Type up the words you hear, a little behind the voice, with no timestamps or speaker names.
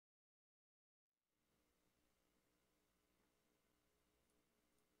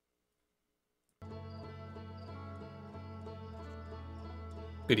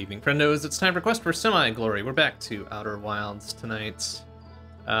Good evening, friendos. It's time for Quest for Semi-Glory. We're back to Outer Wilds tonight.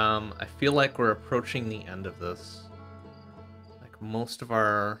 I feel like we're approaching the end of this. Like, most of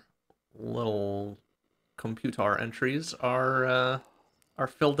our little computer entries are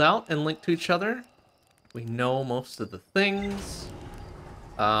filled out and linked to each other. We know most of the things.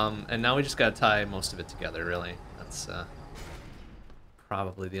 And now we just gotta tie most of it together, really. That's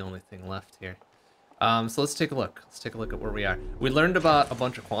probably the only thing left here. So let's take a look. Let's take a look at where we are. We learned about a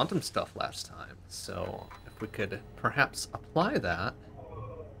bunch of quantum stuff last time, so if we could perhaps apply that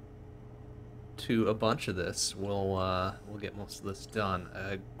to a bunch of this, we'll get most of this done.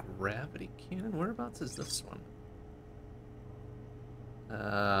 Gravity cannon. Whereabouts is this one?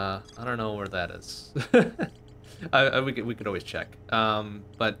 I don't know where that is. We could always check.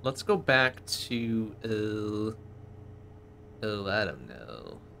 But let's go back to oh, I don't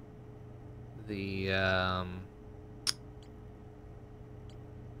know. The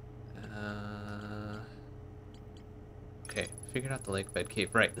okay, figured out the lake bed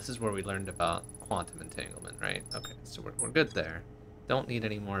cave. Right, this is where we learned about quantum entanglement, right? Okay, so we're good there. Don't need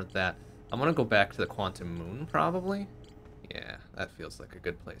any more of that. I'm gonna go back to the quantum moon, probably. Yeah, that feels like a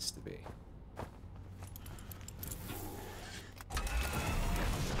good place to be.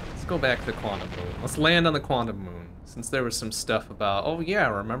 Let's go back to the quantum moon. Let's land on the quantum moon. Since there was some stuff about, oh yeah,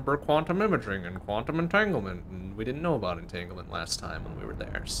 remember quantum imaging and quantum entanglement, and we didn't know about entanglement last time when we were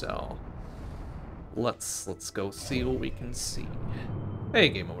there, so let's go see what we can see. Hey,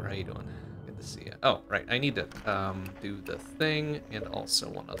 game over, how you doing? Good to see you. Oh, right, I need to do the thing and also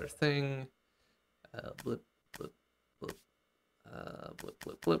one other thing. Blip, blip, blip, blip,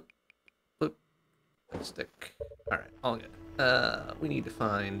 blip, blip, blip. Stick. All right, all good. We need to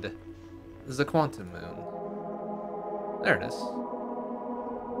find the quantum moon. There it is.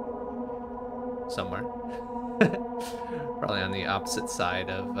 Somewhere. Probably on the opposite side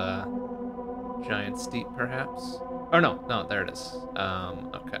of Giant Steep, perhaps. Oh, no, there it is.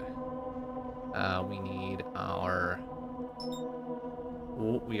 Okay. We need our...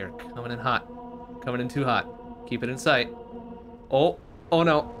 Oh, we are coming in hot. Coming in too hot. Keep it in sight. Oh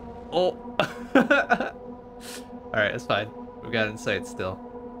no. Oh. Alright, it's fine. We've got it in sight still.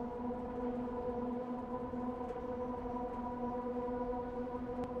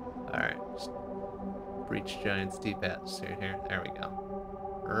 Alright, just breach Giant Steep atmosphere here. There we go.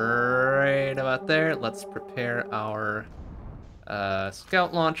 Right about there. Let's prepare our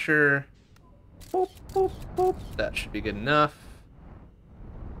scout launcher. Boop, boop, boop. That should be good enough.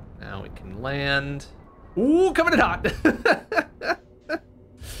 Now we can land. Ooh, coming in hot!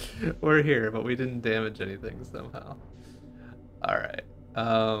 We're here, but we didn't damage anything somehow. Alright.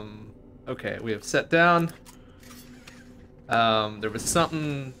 Okay, we have set down. There was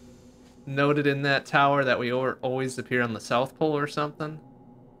something noted in that tower that we always appear on the South Pole or something.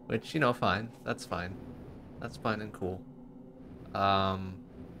 Which, you know, fine. That's fine. That's fine and cool. But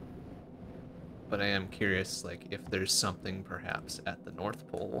I am curious, like, if there's something perhaps at the North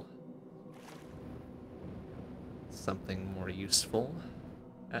Pole. Something more useful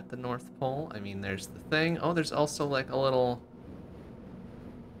at the North Pole. I mean, there's the thing. Oh, there's also, like, a little...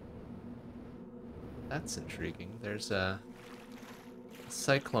 That's intriguing. There's a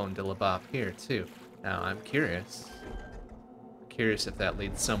cyclone dillabop here, too. Now, I'm curious. Curious if that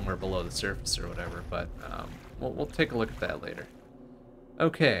leads somewhere below the surface or whatever, but we'll take a look at that later.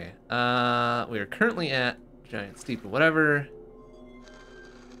 Okay, we are currently at Giant Steep or whatever.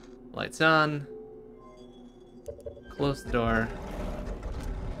 Lights on. Close the door.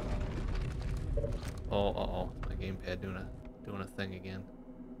 Oh, my gamepad doing a thing again.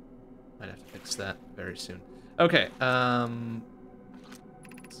 Might have to fix that very soon. Okay, so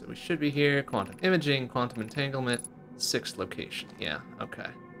we should be here. Quantum imaging, quantum entanglement, 6th location. Yeah,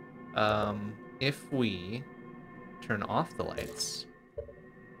 okay. If we turn off the lights.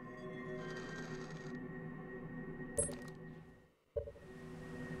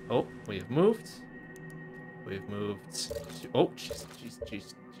 Oh, we have moved. We've moved to... Oh, jeez.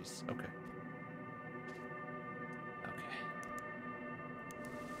 Okay.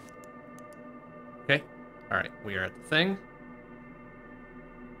 Okay. Alright, we are at the thing.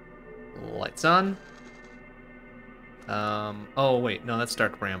 Lights on. Oh, wait. No, that's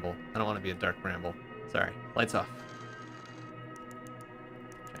Dark Bramble. I don't want to be a Dark Bramble. Sorry. Lights off.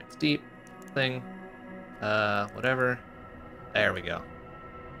 Giant Steep. Thing. Whatever. There we go.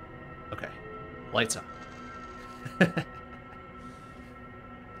 Okay. Lights on.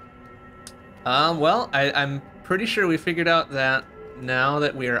 Well, I'm pretty sure we figured out that now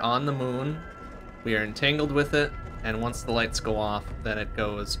that we are on the moon, we are entangled with it, and once the lights go off, then it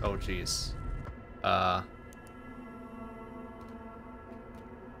goes, oh geez.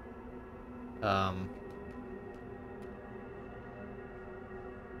 Um,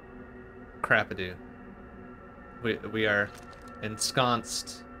 Crappadoo. We are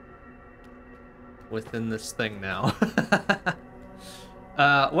ensconced within this thing now.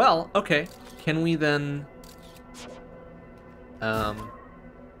 Well, okay. Can we then...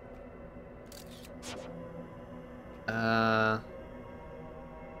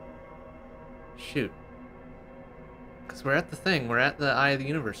 Shoot. Because we're at the thing. We're at the Eye of the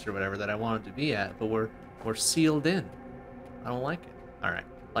Universe or whatever that I wanted to be at, but we're sealed in. I don't like it. Alright,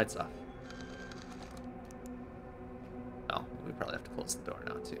 lights off. Oh, we probably have to close the door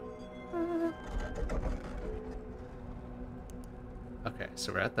now, too. Okay,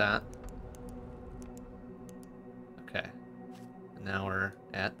 so we're at that. Okay. And now we're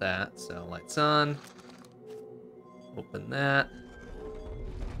at that, so lights on. Open that.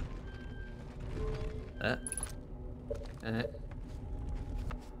 That.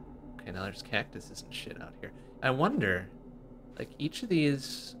 Okay, now there's cactuses and shit out here. I wonder, like, each of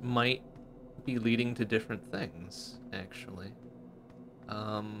these might be leading to different things, actually.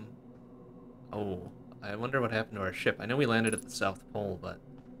 Oh, I wonder what happened to our ship. I know we landed at the South Pole, but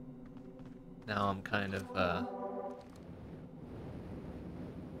now I'm kind of, a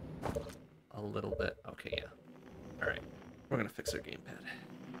little bit... Okay, yeah. Alright, we're gonna fix our gamepad.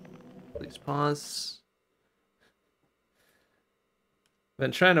 Please pause. I've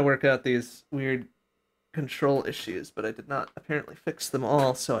been trying to work out these weird control issues, but I did not apparently fix them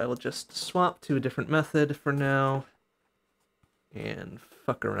all, so I will just swap to a different method for now and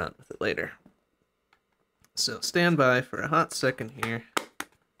fuck around with it later. So stand by for a hot second here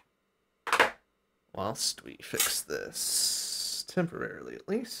whilst we fix this, temporarily at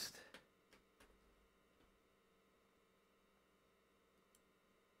least.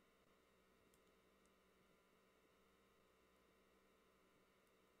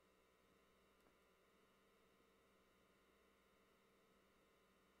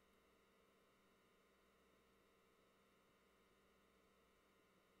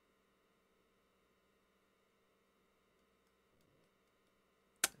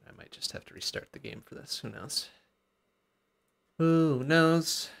 I might just have to restart the game for this. Who knows? Who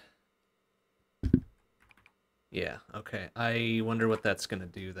knows? Yeah, okay. I wonder what that's gonna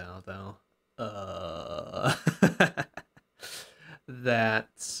do, though.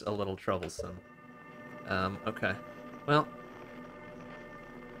 That's a little troublesome. Okay. Well,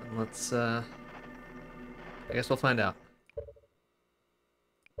 let's, I guess we'll find out.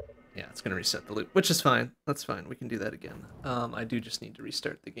 Yeah, it's gonna reset the loop, which is fine. That's fine. We can do that again. I do just need to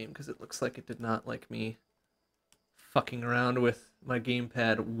restart the game because it looks like it did not like me fucking around with my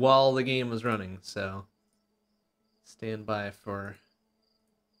gamepad while the game was running, so stand by for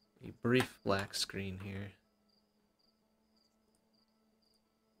a brief black screen here.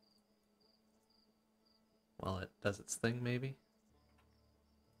 While it does its thing, maybe?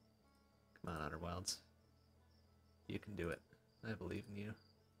 Come on, Outer Wilds. You can do it. I believe in you.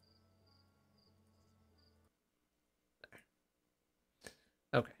 There.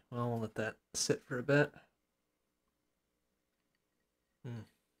 Okay, well, we'll let that sit for a bit.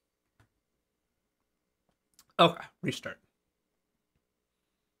 Okay, restart.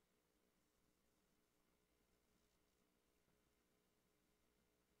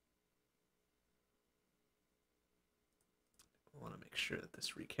 I want to make sure that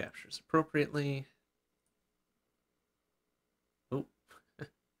this recaptures appropriately. Oh, the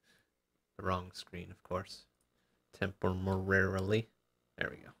wrong screen, of course. Temporarily. There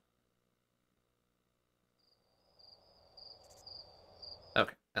we go.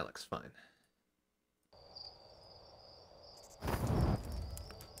 Okay, that looks fine.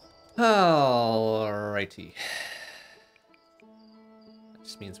 Alrighty. That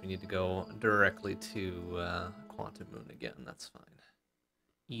just means we need to go directly to Quantum Moon again. That's fine.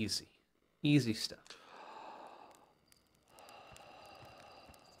 Easy. Easy stuff.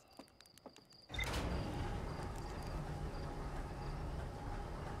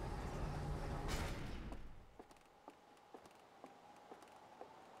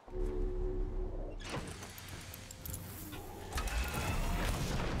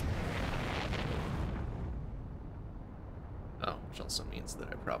 Which also means that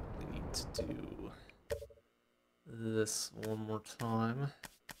I probably need to do this one more time.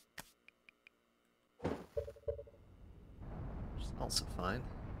 Which is also fine.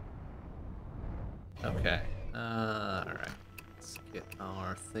 Okay. Alright. Let's get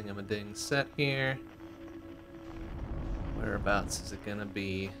our thingamading set here. Whereabouts is it gonna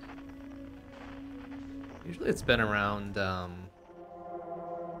be? Usually it's been around,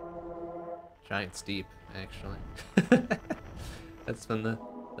 Giant's Deep, actually. That's been the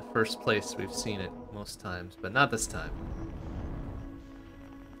the first place we've seen it most times, but not this time.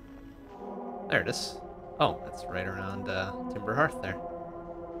 There it is. Oh, that's right around Timber Hearth there.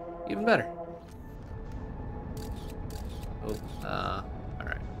 Even better. Oh,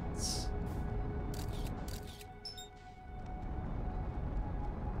 alright.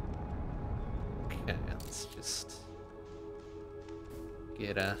 Okay, let's just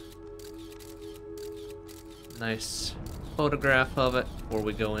get a nice photograph of it before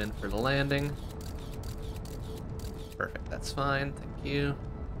we go in for the landing. Perfect, that's fine, thank you.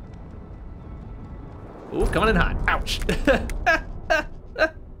 Ooh, coming in hot. Ouch!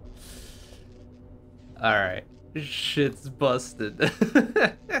 Alright. Shit's busted.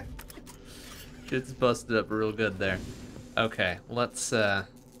 Shit's busted up real good there. Okay, let's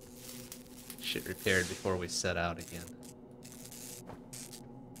shit repaired before we set out again.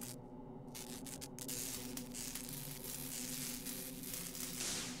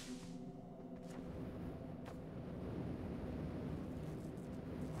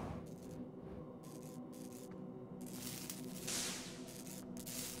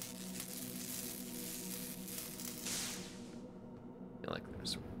 I feel like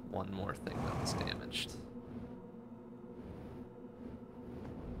there's one more thing that was damaged.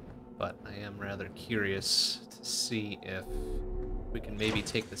 But I am rather curious to see if we can maybe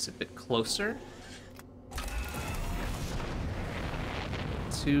take this a bit closer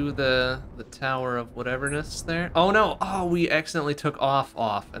to the tower of whateverness there. Oh no! Oh, we accidentally took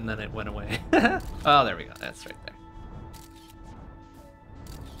off, and then it went away. Oh, there we go. That's right there.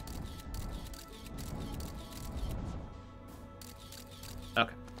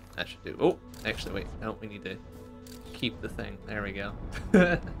 Okay, that should do. Oh, actually, wait. No, we need to keep the thing. There we go.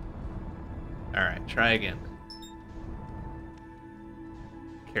 Alright, try again.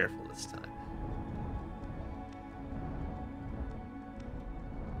 Careful this time.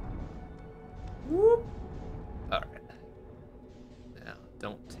 Whoop! Alright. Now,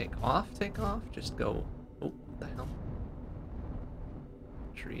 don't take off, just go... Oh, what the hell?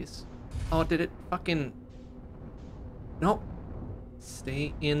 Trees. Oh, did it fucking... Nope.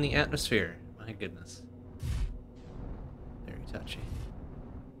 Stay in the atmosphere. My goodness. Very touchy.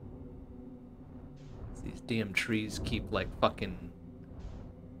 These damn trees keep, like, fucking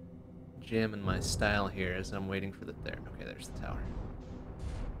jamming my style here as I'm waiting for the... There. Okay, there's the tower.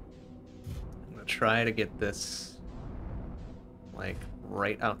 I'm gonna try to get this, like,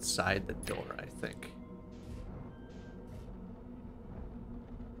 right outside the door, I think.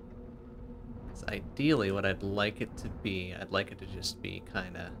 Because ideally, what I'd like it to be, I'd like it to just be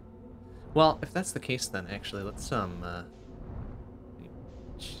kind of... Well, if that's the case, then actually, let's,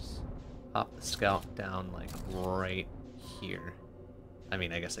 pop the scout down, like, right here. I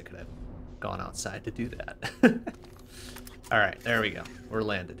mean, I guess I could have gone outside to do that. Alright, there we go. We're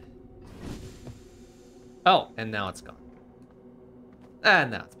landed. Oh, and now it's gone.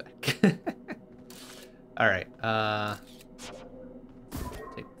 And now it's back. Alright,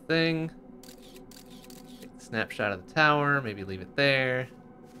 take the thing. Take the snapshot of the tower, maybe leave it there.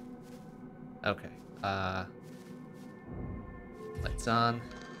 Okay, lights on.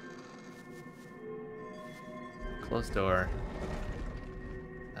 Closed door.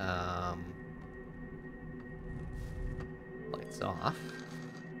 Lights off.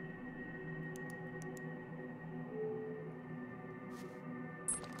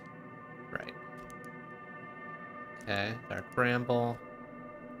 Right. Okay, dark bramble.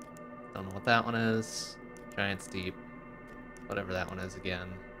 Don't know what that one is. Giant's Deep. Whatever that one is again.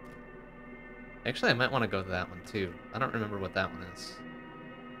 Actually, I might want to go to that one too. I don't remember what that one is.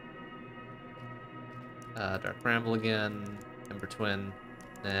 Dark Bramble again. Ember Twin.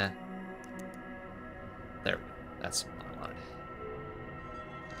 Nah. There we go. That's what I wanted.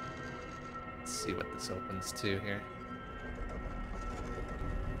 Let's see what this opens to here.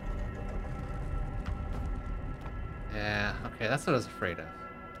 Yeah, okay, that's what I was afraid of.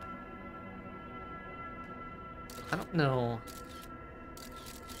 I don't know...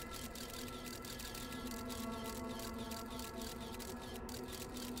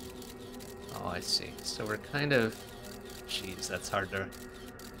 Oh, I see. So we're kind of... Jeez, that's hard to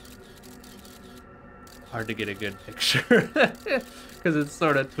get a good picture. Because it's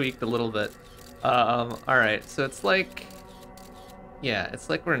sort of tweaked a little bit. Alright, so it's like... Yeah, it's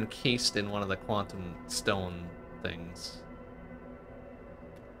like we're encased in one of the quantum stone things.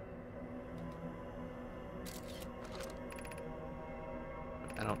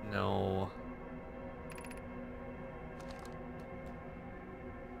 I don't know...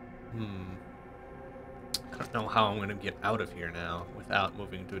 I don't know how I'm going to get out of here now without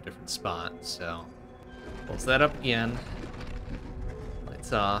moving to a different spot, so... Close that up again.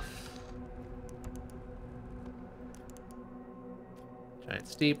 lights off. Giant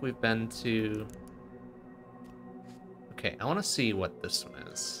Steep we've been to. Okay, I want to see what this one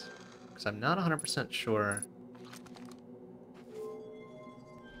is. Because I'm not 100% sure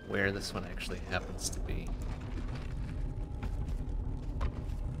where this one actually happens to be.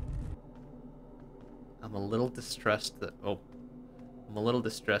 I'm a little distressed that... Oh. I'm a little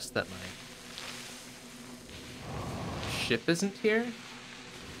distressed that my ship isn't here.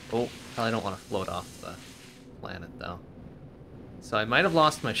 Oh, probably don't want to float off the planet, though. So I might have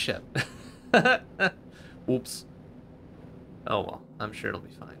lost my ship. Oops. Oh well, I'm sure it'll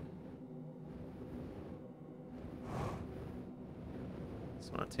be fine.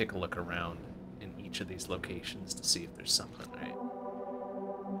 Just want to take a look around in each of these locations to see if there's something, right?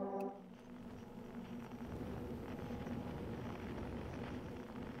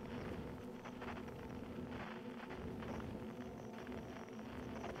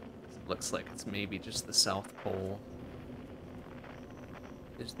 Looks like it's maybe just the South Pole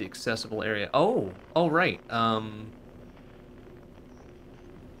is the accessible area. Oh, right. The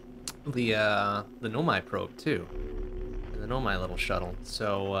Nomai probe too, the Nomai little shuttle.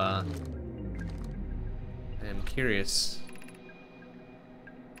 So I am curious.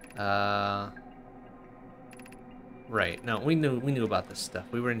 Right. No, we knew about this stuff.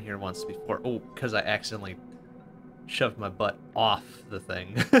 We were in here once before. Oh, because I accidentally shoved my butt off the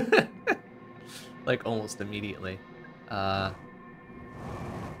thing. Like, almost immediately. Damn,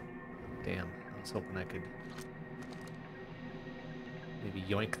 I was hoping I could maybe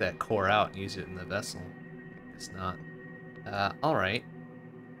yoink that core out and use it in the vessel. Guess not. Alright.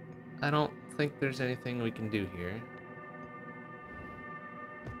 I don't think there's anything we can do here.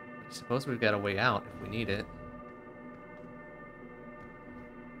 I suppose we've got a way out if we need it.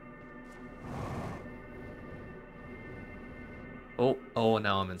 Oh,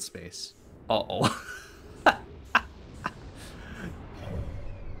 now I'm in space. Uh-oh.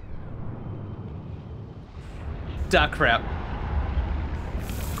 Duck crap.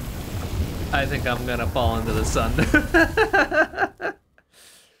 I think I'm gonna fall into the sun.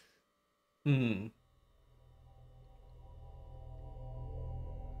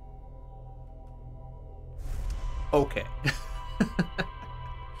 Okay.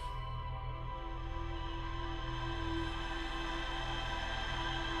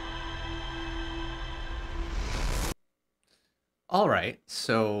 All right,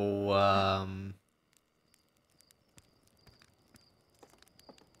 so,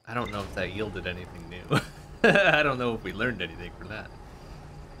 I don't know if that yielded anything new. I don't know if we learned anything from that.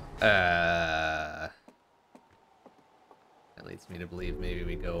 That leads me to believe maybe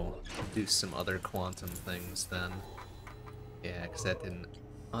we go do some other quantum things then. Yeah, because that didn't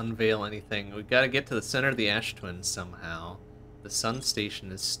unveil anything. We gotta get to the center of the Ash Twin somehow. The sun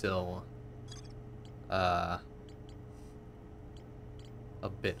station is still, a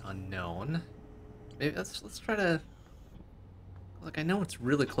bit unknown. Maybe let's try to... Look, I know it's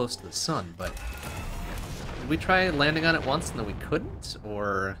really close to the sun, but... Did we try landing on it once and then we couldn't?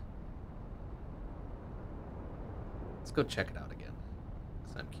 Or... Let's go check it out again,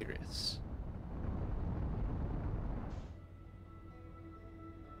 because I'm curious.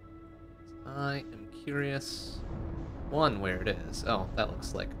 I am curious... One, where it is. Oh, that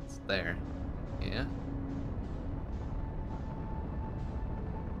looks like it's there. Yeah.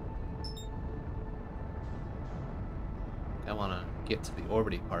 I want to get to the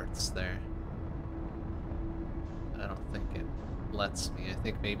orbity parts there. But I don't think it lets me. I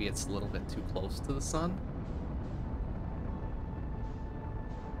think maybe it's a little bit too close to the sun.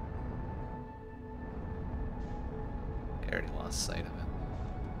 I already lost sight of it.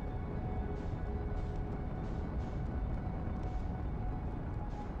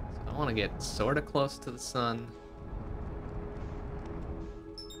 So I want to get sort of close to the sun.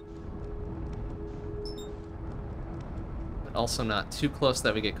 Also not too close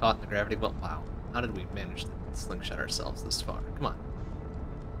that we get caught in the gravity well. Wow, how did we manage to slingshot ourselves this far? Come on.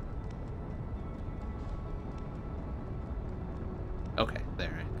 Okay,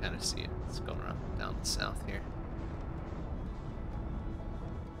 there, I kind of see it. It's going around down the south here.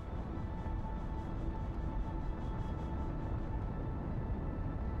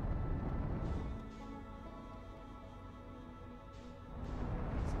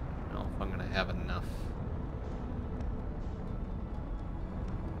 I don't know if I'm gonna have enough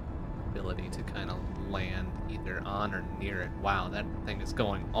ability to kind of land either on or near it. Wow, that thing is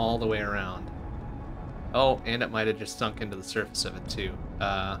going all the way around. Oh, and it might have just sunk into the surface of it too.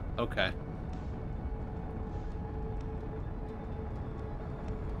 Okay.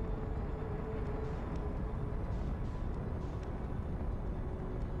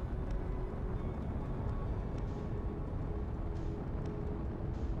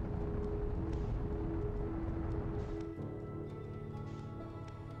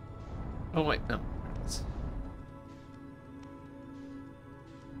 Oh, wait, no. There it is.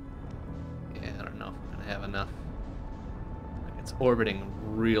 Yeah, I don't know if I'm gonna have enough. Like, it's orbiting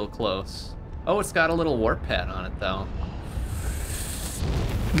real close. Oh, it's got a little warp pad on it, though.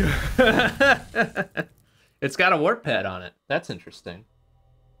 It's got a warp pad on it. That's interesting.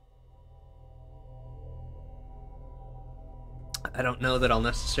 I don't know that I'll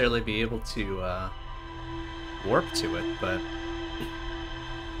necessarily be able to warp to it, but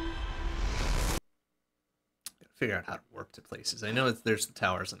gotta figure out how to warp to places. I know there's the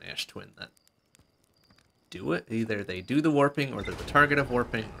towers on Ash Twin that do it. Either they do the warping, or they're the target of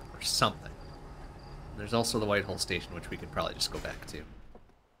warping, or something. And there's also the White Hole Station, which we could probably just go back to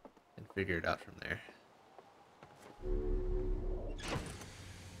and figure it out from there.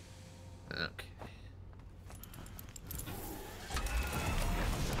 Okay.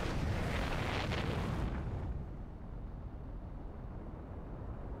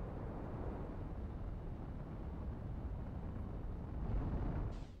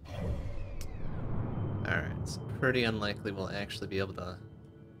 Alright, it's pretty unlikely we'll actually be able to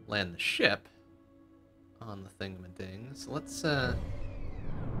land the ship on the thingamading. So let's go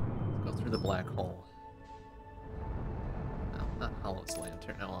through the black hole. No, not Hollow's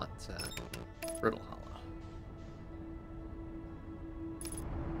Lantern. I want Brittle Hollow.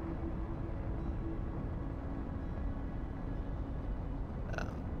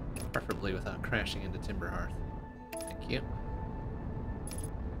 Preferably without crashing into Timber Hearth. Thank you.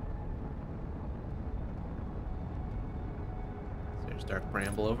 So there's Dark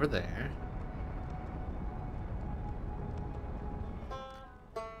Bramble over there.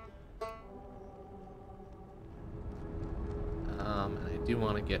 And I do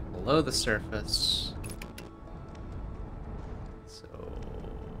want to get below the surface. So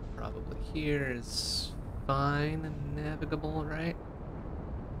probably here is fine and navigable, right?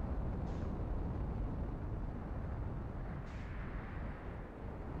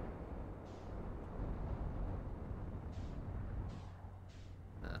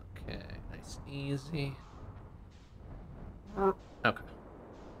 Easy. Okay.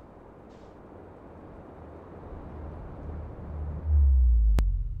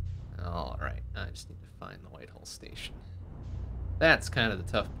 Alright, I just need to find the White Hole Station. That's kind of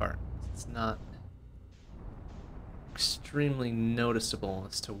the tough part. It's not extremely noticeable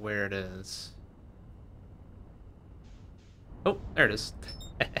as to where it is. Oh, there it is.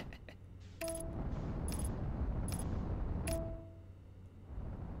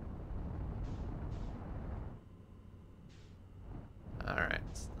 Alright,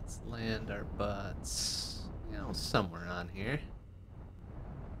 so let's land our butts, you know, somewhere on here.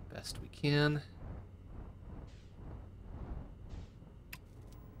 Best we can.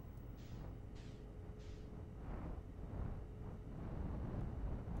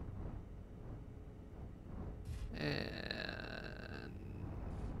 And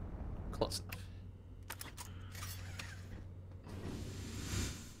close enough.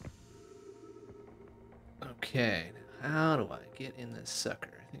 Okay, now how do I get in this sucker?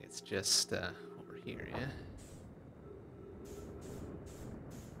 I think it's just over here, yeah?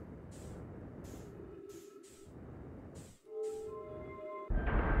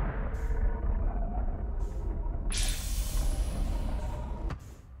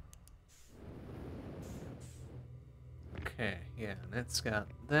 Okay, yeah, and it's got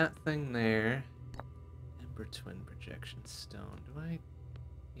that thing there. Ember Twin Projection Stone. Do I?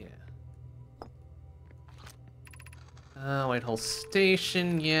 Yeah. White Hole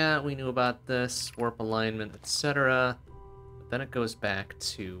Station, yeah, we knew about this. Warp alignment, etc. But then it goes back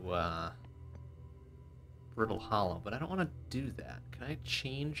to, Brittle Hollow, but I don't want to do that. Can I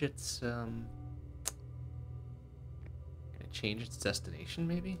change its, Can I change its destination,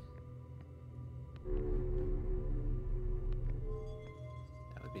 maybe?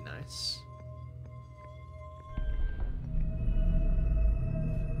 That would be nice.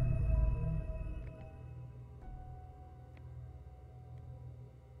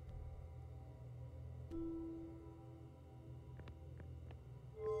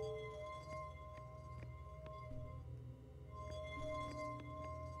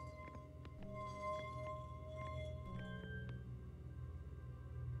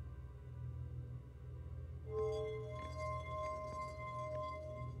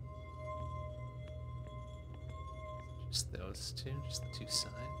 Just those two, just the two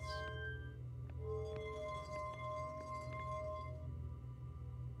sides.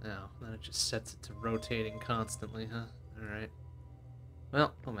 Oh, then it just sets it to rotating constantly, huh? Alright.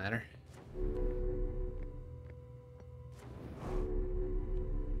 Well, no matter.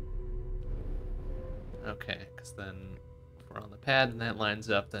 Okay, because then if we're on the pad and that lines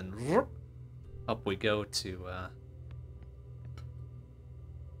up, then up we go to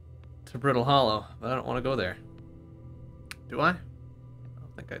Brittle Hollow, but I don't want to go there. Do I? I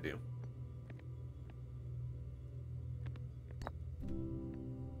don't think I do.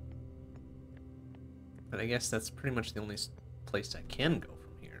 But I guess that's pretty much the only place I can go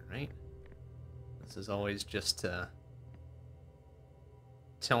from here, right? This is always just to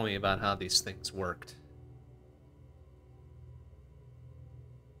tell me about how these things worked.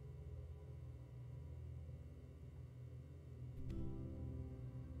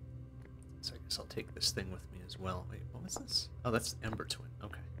 So I guess I'll take this thing with me as well. Wait, what was this? Oh, that's the Ember Twin.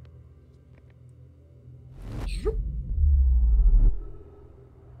 Okay.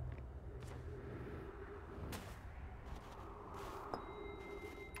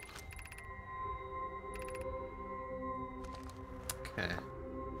 Okay.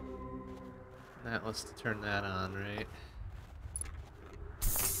 That was to turn that on, right?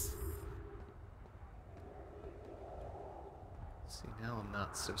 See, now I'm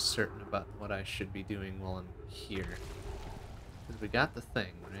not so certain about what I should be doing while I'm here. Because we got the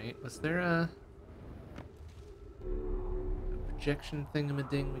thing, right? Was there a projection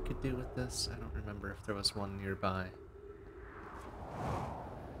thingamading we could do with this? I don't remember if there was one nearby.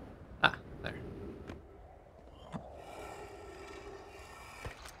 Ah, there.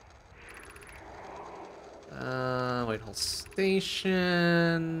 Whitehall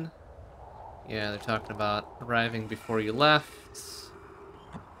Station. Yeah, they're talking about arriving before you left.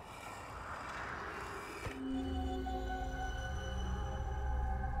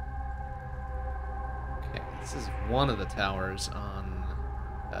 Okay, this is one of the towers on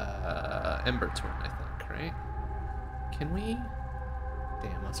Ember Twin, I think, right? Can we?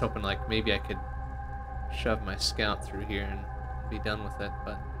 Damn, I was hoping like maybe I could shove my scout through here and be done with it,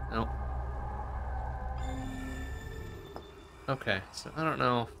 but nope. Okay, so I don't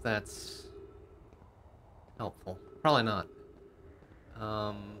know if that's helpful. Probably not.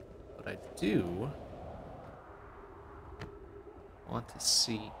 But I do want to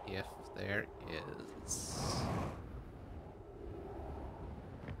see if there is...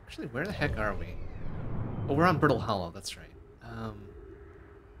 Actually, where the heck are we? Oh, we're on Brittle Hollow, that's right.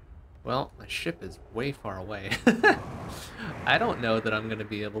 Well, my ship is way far away. I don't know that I'm going to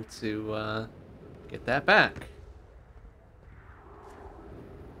be able to get that back.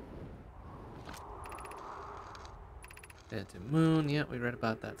 Phantom Moon, yeah, we read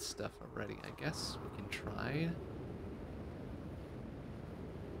about that stuff already, I guess. We can try.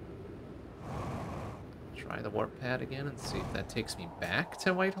 Try the warp pad again and see if that takes me back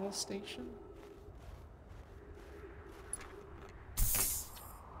to Whitehall Station.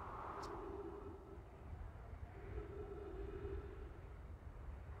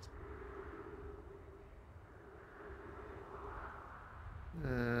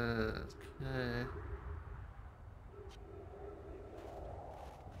 Okay.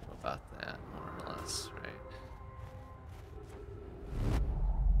 About that, more or less, right?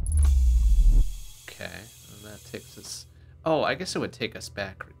 Okay, and that takes us... Oh, I guess it would take us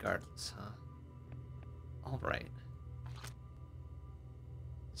back regardless, huh? Alright.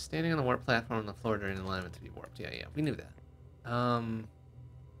 Standing on the warp platform on the floor during alignment to be warped. Yeah, we knew that. But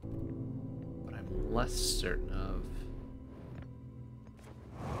I'm less certain of...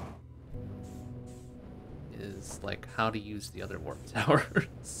 is, like, how to use the other warp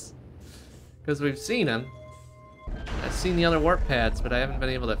towers. Because we've seen them. I've seen the other warp pads, but I haven't been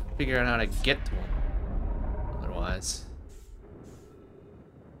able to figure out how to get to them. Otherwise.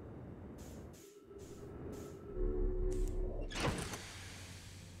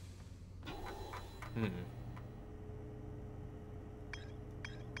 We're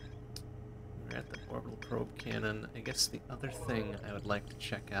at the orbital probe cannon. I guess the other thing I would like to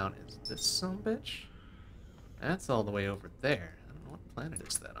check out is this sumbitch. That's all the way over there. I don't know what planet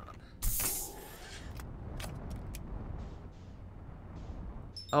is that on.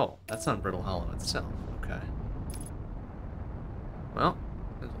 Oh, that's on Brittle Hollow itself. Okay. Well,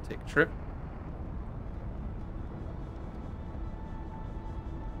 we'll take a trip.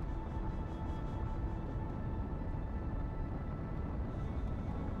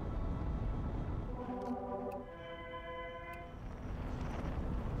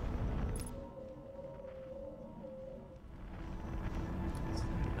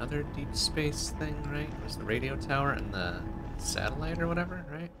 Another deep space thing, right? It was the radio tower and the satellite or whatever,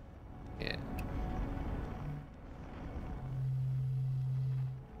 right? Yeah.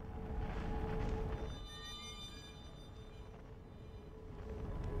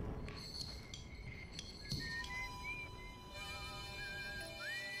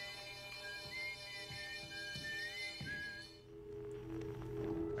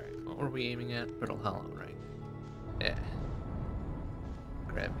 Alright, well, were we aiming at? Brittle Hollow, right? Yeah.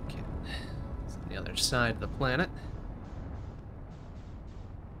 Grab the kit. It's on the other side of the planet.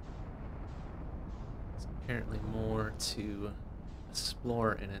 There's apparently more to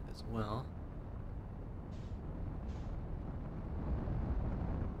explore in it as well.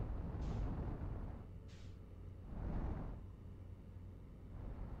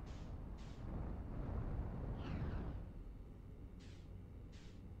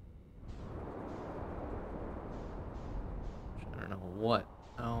 I don't know what.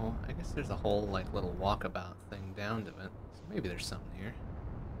 Oh, I guess there's a whole like little walkabout thing down to it. So maybe there's something here.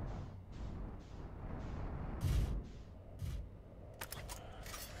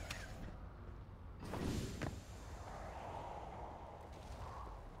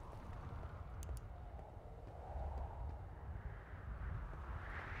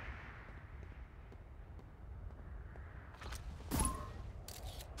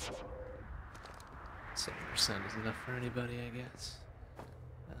 7% is enough for anybody, I guess.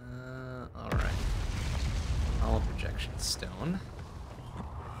 Alright. All projection stone.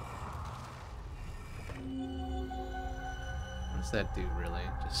 What does that do, really?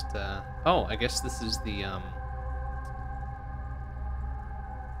 Just, oh, I guess this is the,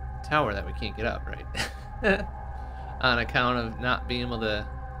 tower that we can't get up, right? On account of not being able to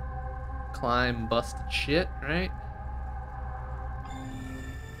climb busted shit, right?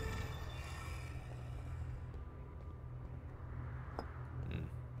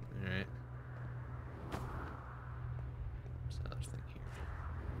 Alright. There's another thing here.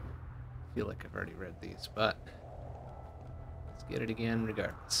 I feel like I've already read these, but let's get it again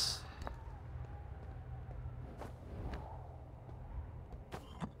regardless.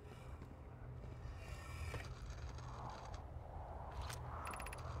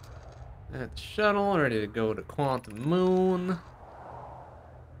 That shuttle, ready to go to Quantum Moon.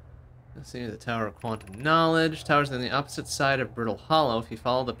 Let's see the Tower of Quantum Knowledge. Tower's on the opposite side of Brittle Hollow. If you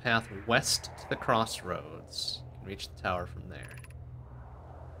follow the path west to the crossroads, you can reach the tower from there.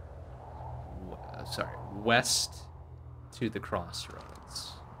 Sorry, west to the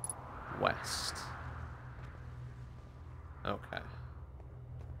crossroads. West. Okay.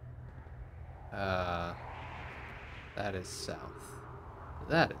 That is south.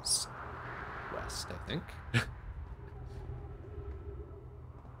 That is west, I think.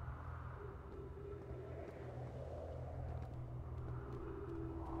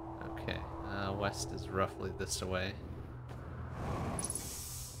 Okay, west is roughly this way.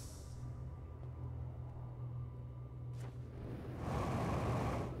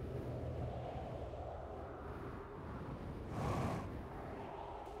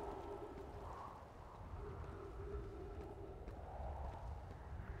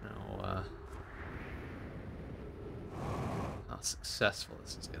 Successful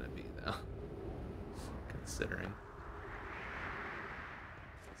this is going to be, though, considering.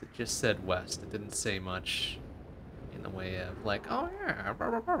 It just said west. It didn't say much in the way of, like, oh, yeah, blah,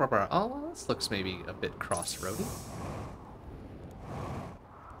 blah, blah, blah, blah. Oh, well, this looks maybe a bit crossroady.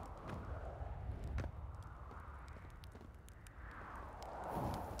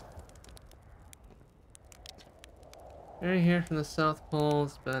 Right here from the South Pole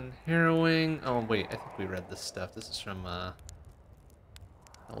has been harrowing. Oh, wait, I think we read this stuff. This is from,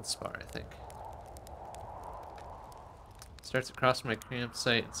 Spar, I think. Starts across from my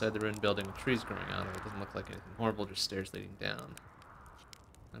campsite inside the ruined building with trees growing out of it. Doesn't look like anything horrible, just stairs leading down.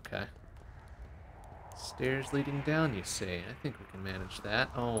 Okay. Stairs leading down, you say? I think we can manage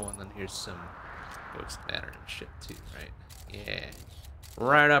that. Oh, and then here's some ghost matter and shit too, right? Yeah.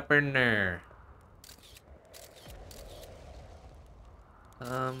 Right up in there.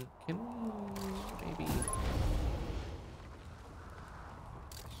 Can we maybe...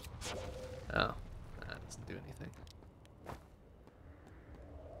 Oh, that doesn't do anything.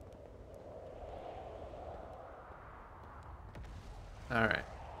 Alright.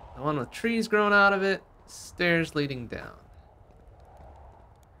 The one with trees growing out of it, stairs leading down.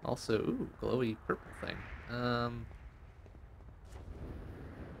 Also, ooh, glowy purple thing.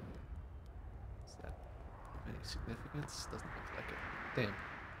 Is that of any significance? Doesn't look like it. Damn.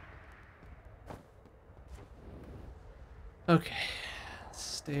 Okay.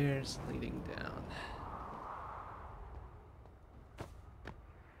 Stairs leading down.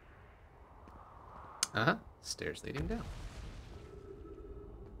 Uh-huh. Stairs leading down.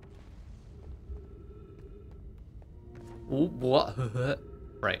 Ooh, what?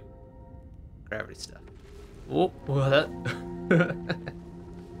 Right. Gravity stuff. Ooh, what?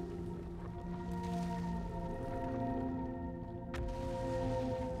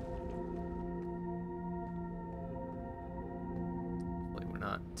 Hopefully we're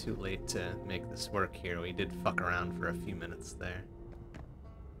not too late to make this work here. We did fuck around for a few minutes there.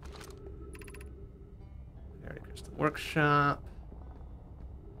 Fairy Crystal Workshop.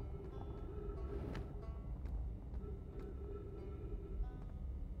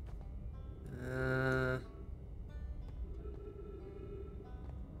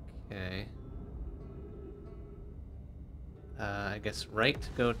 Okay. I guess right to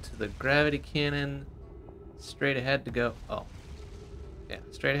go to the gravity cannon. Straight ahead to go... Oh. Yeah,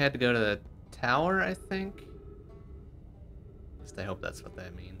 straight ahead to go to the tower, I think? At least I hope that's what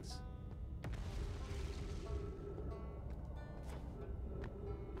that means.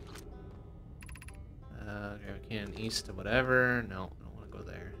 Gravity cannon east to whatever. No, I don't want to go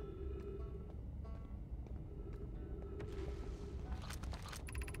there.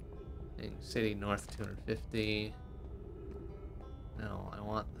 City north 250. No, I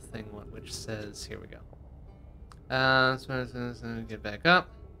want the thing which says, here we go. So get back up.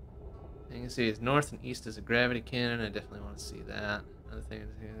 You can see it's north and east is a gravity cannon. I definitely want to see that. Another thing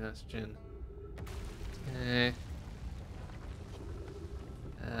is oxygen. Okay.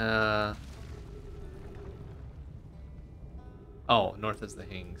 Oh, north is the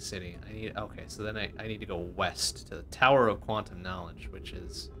Hanging City. Okay, so then I need to go west to the Tower of Quantum Knowledge, which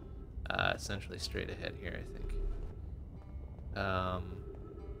is essentially straight ahead here, I think.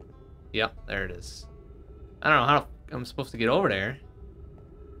 Yep, there it is. I don't know how I'm supposed to get over there.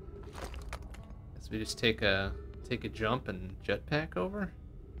 Guess we just take a jump and jetpack over.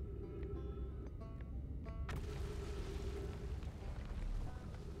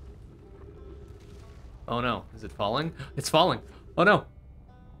 Oh no, is it falling? It's falling. Oh no.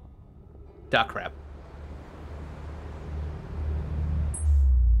 Duck crap.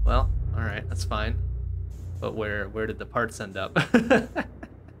 Well, all right, that's fine. But where did the parts end up? I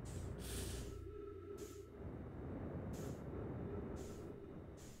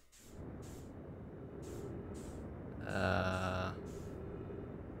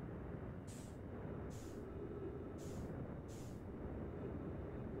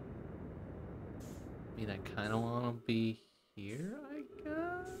mean, I kind of want to be here, I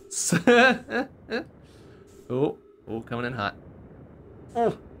guess. Oh, coming in hot.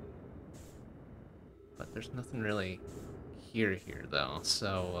 Oh. But there's nothing really here though,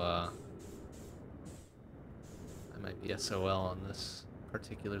 so I might be SOL on this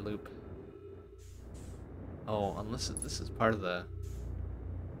particular loop. Oh, unless this is part of the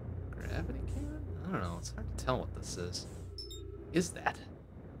gravity cannon? I don't know, it's hard to tell what this is. Is that?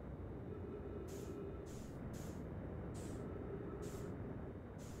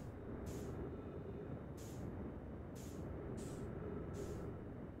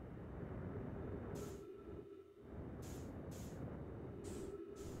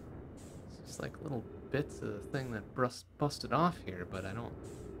 Like little bits of the thing that busted off here, but I don't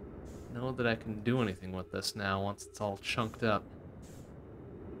know that I can do anything with this now once it's all chunked up.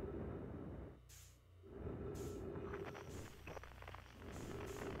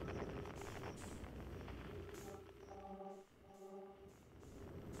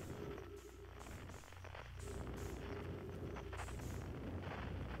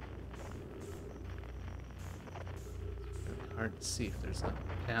 It's really hard to see if there's a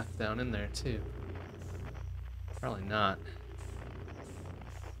path down in there too. Probably not.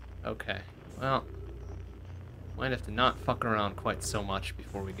 Okay, well, might have to not fuck around quite so much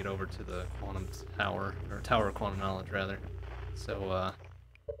before we get over to the quantum tower, or Tower of Quantum Knowledge rather. So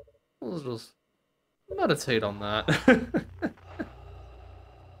we'll just meditate on that.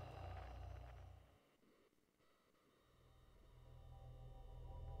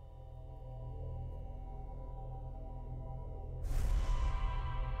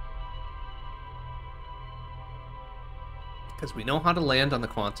 Because we know how to land on the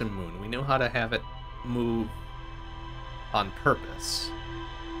quantum moon. We know how to have it move on purpose.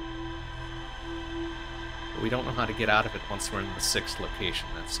 But we don't know how to get out of it once we're in the 6th location.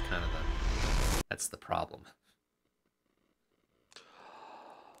 That's kind of that's the problem.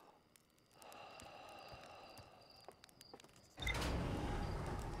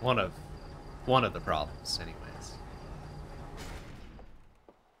 One of the problems, anyways.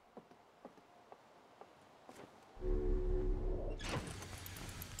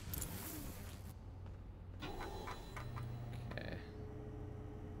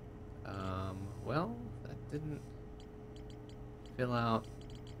 Well, that didn't fill out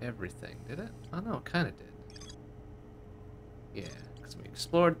everything, did it? Oh no, it kind of did. Yeah, because we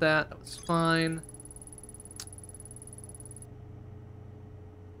explored that. That was fine.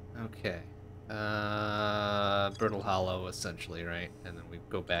 Okay. Brittle Hollow, essentially, right? And then we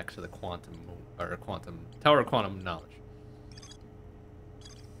go back to the quantum, or quantum tower of quantum knowledge.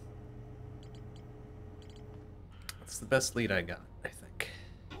 That's the best lead I got, I think.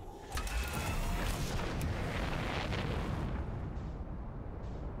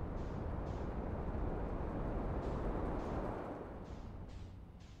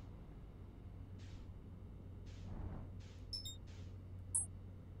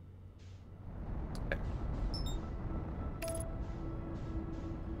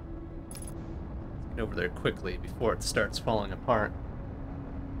 Get over there quickly before it starts falling apart.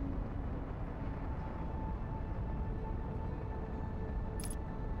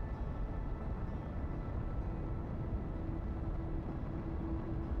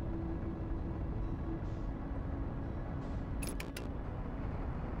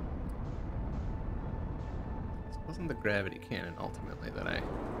 This wasn't the gravity cannon ultimately that I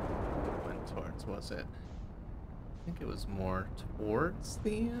went towards, was it? I think it was more towards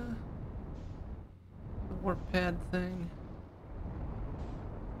the warp pad thing.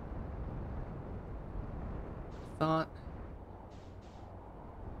 I thought.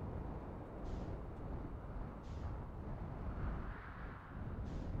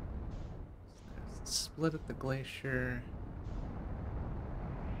 There's the split at the glacier.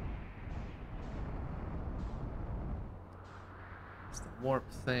 It's the warp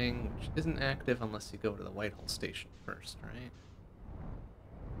thing, which isn't active unless you go to the Whitehall station first, right?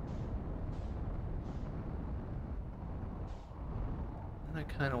 And I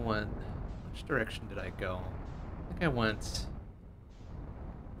kind of went... Which direction did I go? I think I went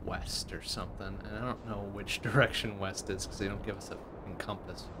west or something, and I don't know which direction west is because they don't give us a fucking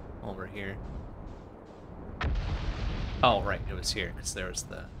compass over here. Oh, right, it was here because there was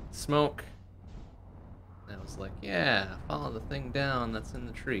the smoke. And I was like, yeah, follow the thing down that's in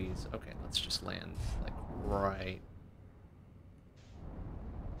the trees. Okay, let's just land, like, right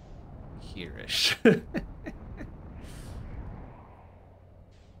here-ish. There.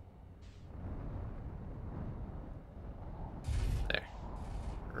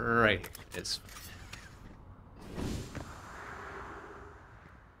 Right here it is.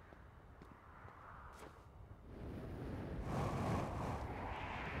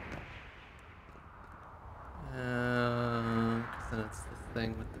 Because then it's the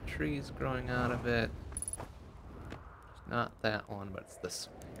thing with the trees growing out of it. It's not that one, but it's this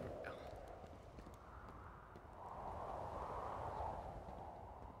one. Here we go.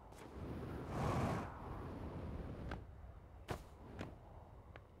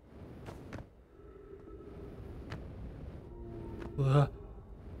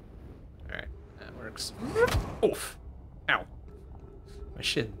 Alright, that works. Oof! Ow! My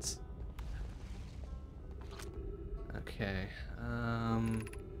shins. Okay,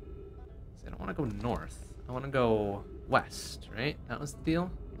 see, I don't want to go north. I want to go west, right? That was the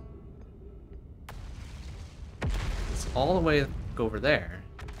deal? It's all the way over there.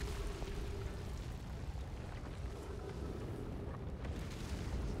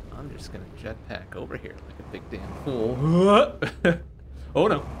 I'm just gonna jetpack over here like a big damn fool. Oh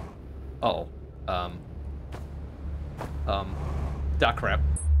no. Uh oh. Duck crap.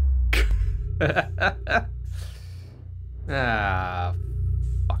 Ah,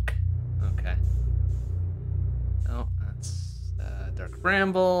 fuck. Okay. Oh, that's Dark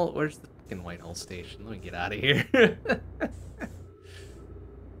Bramble. Where's the fucking Whitehall station? Let me get out of here.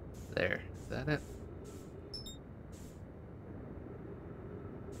 There. Is that it?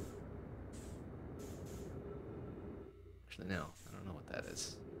 Actually, no. I don't know what that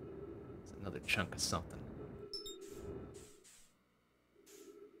is. It's another chunk of something.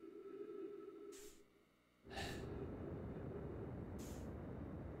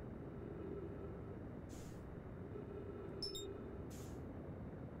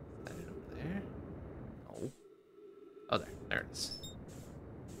 Oh, there it is.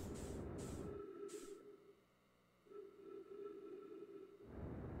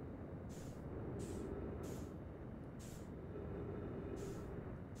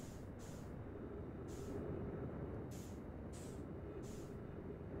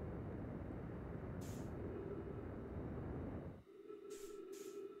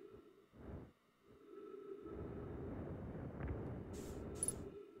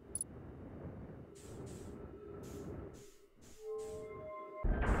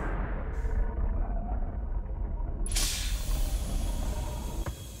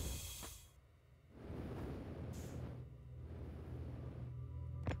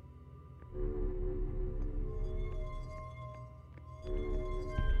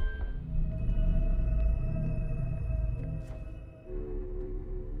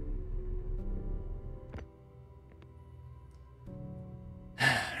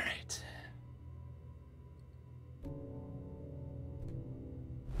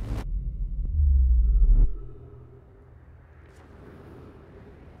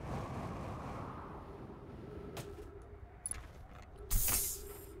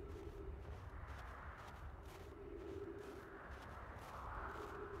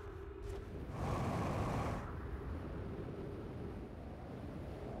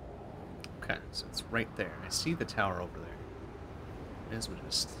 So it's right there. I see the tower over there. May as well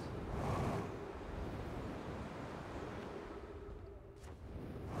just...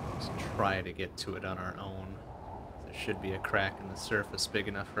 try to get to it on our own. There should be a crack in the surface big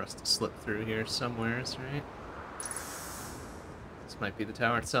enough for us to slip through here somewheres, right? This might be the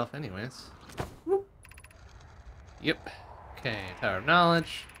tower itself anyways. Whoop. Yep. Okay, Tower of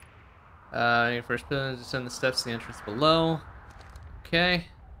Knowledge. Your first building, descend the steps to the entrance below. Okay.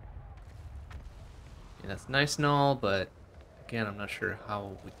 Yeah, that's nice and all, but again, I'm not sure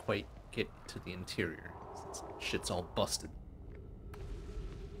how we quite get to the interior. Since shit's all busted.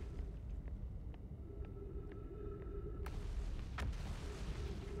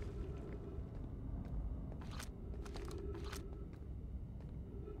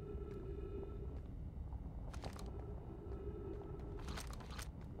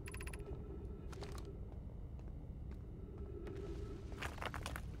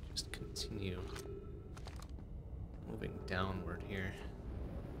 Continue moving downward here.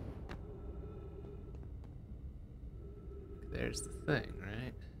 There's the thing,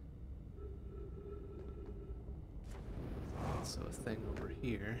 right? Also a thing over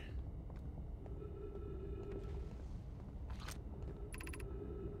here.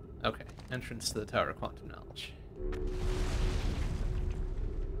 Okay, entrance to the Tower of Quantum Knowledge.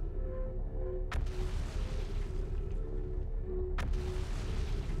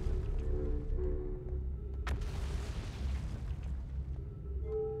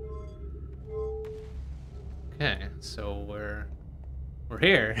 Okay, so we're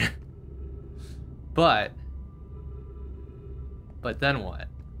here. but then what?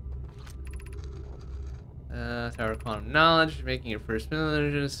 Tower of Quantum Knowledge, making your first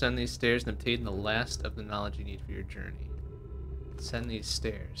move, ascend these stairs and obtain the last of the knowledge you need for your journey. Ascend these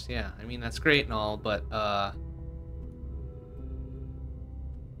stairs. Yeah, I mean that's great and all, but but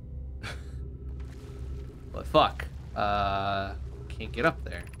fuck. Can't get up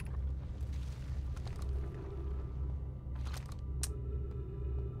there.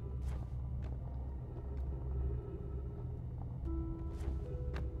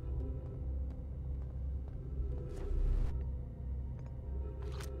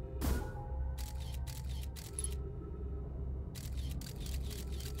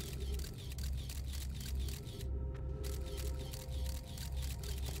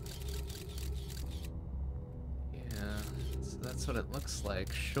 That's what it looks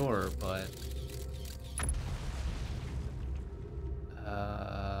like, sure, but...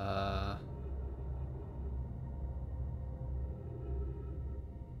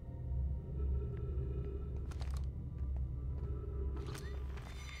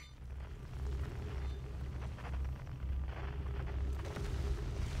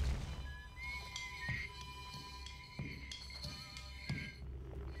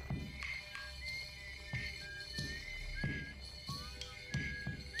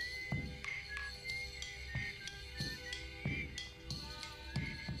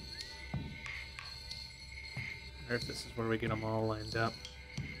 I wonder if this is where we get them all lined up.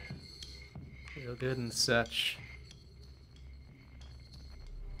 Real good and such.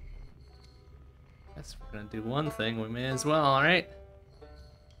 Guess we're gonna do one thing, we may as well, alright?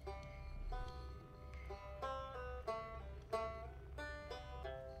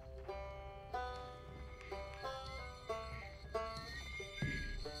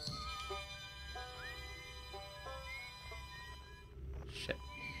 Shit.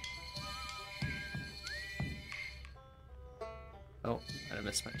 Oh, I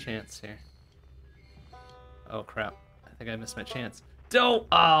missed my chance here. Oh crap. I think I missed my chance. Dope!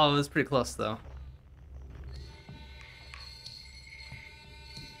 Oh, it was pretty close though.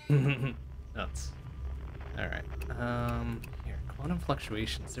 Nuts. Alright. Here, quantum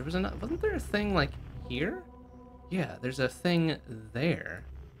fluctuations. There was wasn't there a thing like here? Yeah, there's a thing there.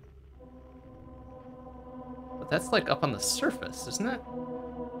 But that's like up on the surface, isn't it?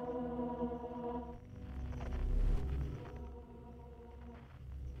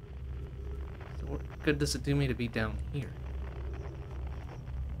 So what good does it do me to be down here?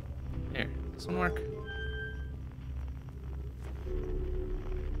 Here, this one work?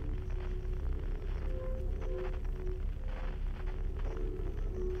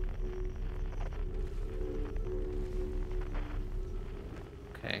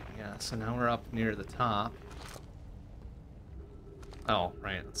 Okay, yeah, so now we're up near the top. Oh,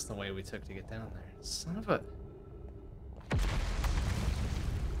 right, that's the way we took to get down there. Son of a...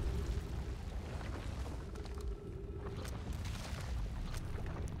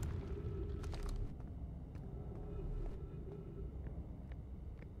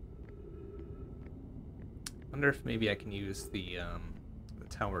 Wonder if maybe I can use the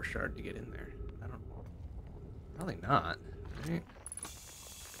tower shard to get in there. Probably not, right?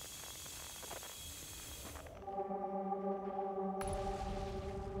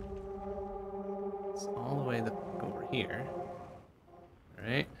 It's all the way over here.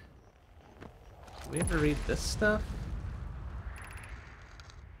 Alright. Do we ever read this stuff?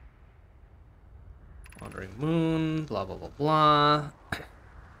 Wandering Moon, blah, blah, blah, blah.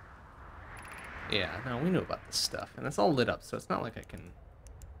 Yeah, no, we knew about this stuff. And it's all lit up, so it's not like I can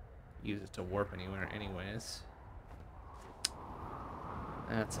use it to warp anywhere anyways.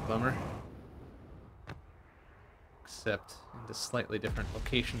 That's a bummer. Except into slightly different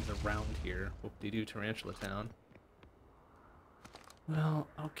locations around here. Whoop-de-doo, Tarantula Town. Well,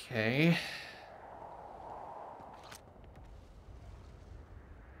 okay.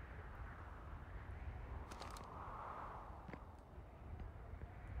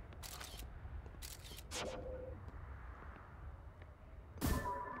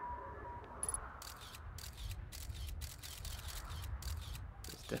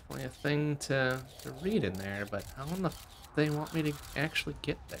 Definitely a thing to read in there, but how in the f they want me to actually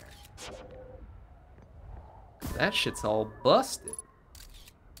get there? That shit's all busted.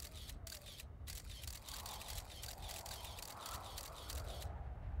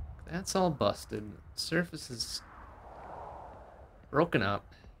 That's all busted. Surface is broken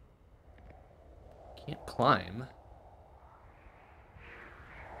up. Can't climb.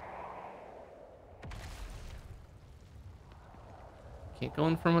 Can't go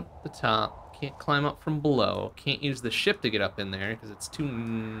in from the top. Can't climb up from below. Can't use the ship to get up in there because it's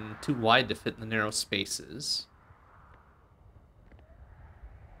too wide to fit in the narrow spaces.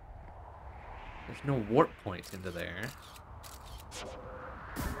 There's no warp point into there.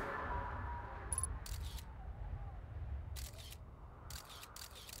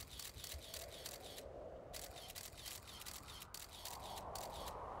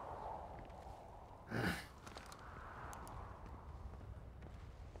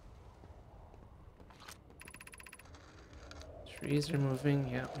 Trees are moving.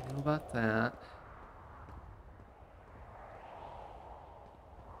 Yeah, we know about that.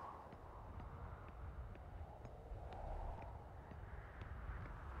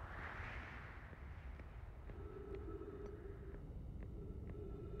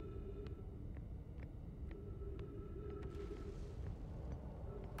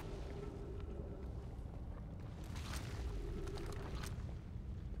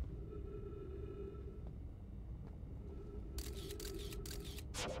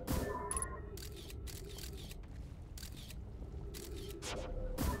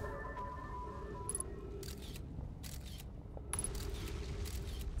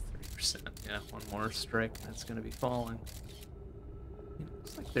 Yeah, one more strike, that's gonna be falling. It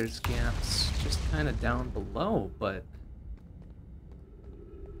looks like there's gaps just kind of down below, but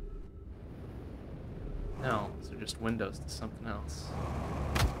no, those are just windows to something else.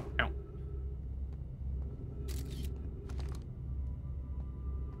 Ow.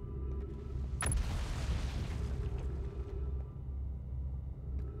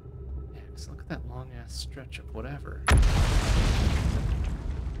 Yeah, just look at that long-ass stretch of whatever.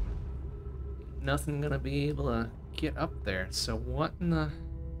 Nothing gonna be able to get up there, so what in the...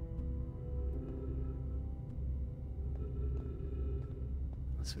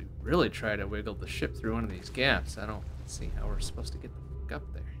 Unless we really try to wiggle the ship through one of these gaps, I don't see how we're supposed to get the fuck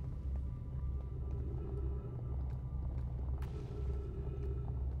up there.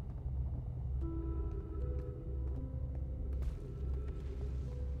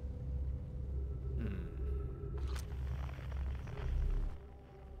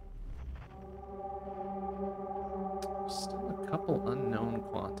 Unknown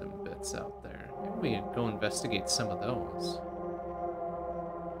quantum bits out there. Maybe we could go investigate some of those.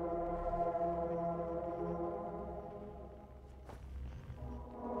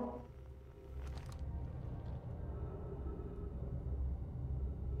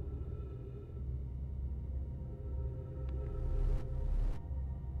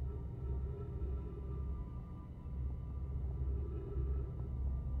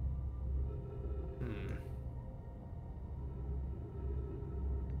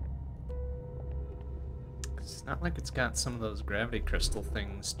 It's not like it's got some of those gravity crystal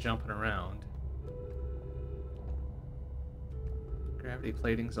things jumping around. Gravity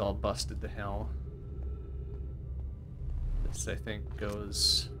plating's all busted to hell. This, I think,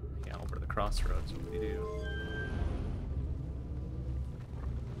 goes, yeah, over the crossroads, what we do.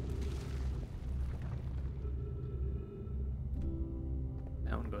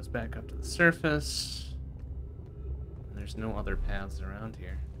 That one goes back up to the surface. And there's no other paths around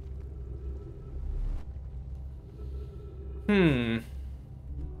here.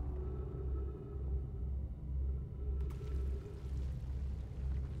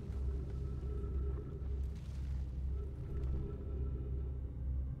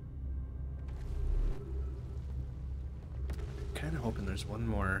 there's one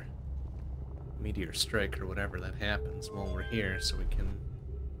more meteor strike or whatever that happens while we're here, so we can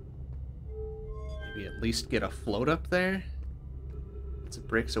maybe at least get a float up there as it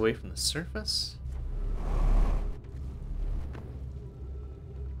breaks away from the surface.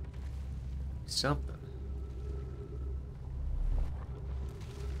 Something.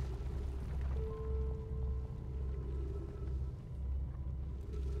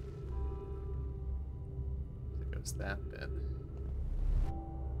 There goes that bit.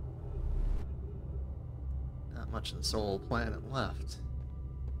 Not much of this old planet left.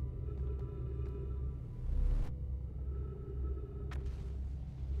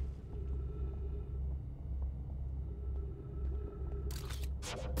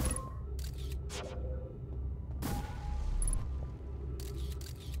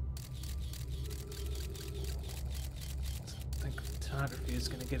 Photography is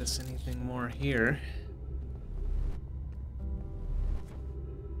going to get us anything more here.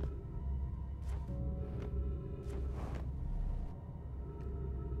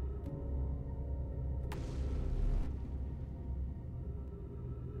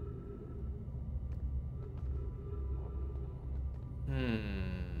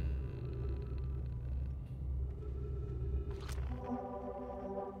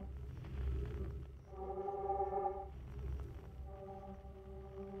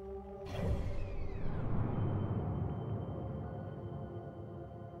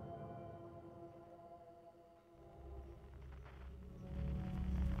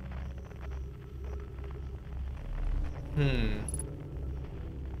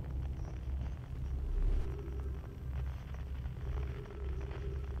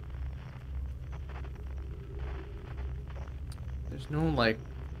 There's no, like,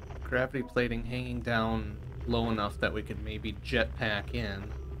 gravity plating hanging down low enough that we could maybe jetpack in.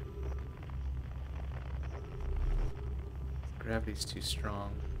 Gravity's too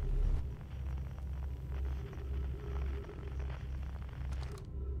strong.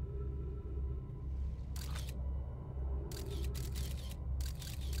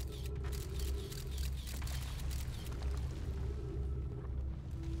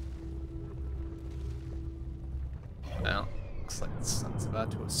 Well, looks like the sun's about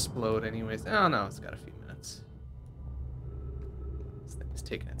to explode anyways. Oh no, it's got a few minutes. This thing's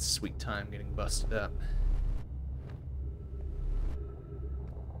taking its sweet time getting busted up.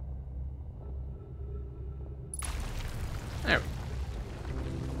 There we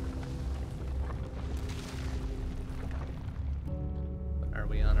go. Are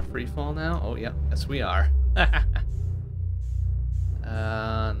we on a free fall now? Oh, yeah. Yes, we are.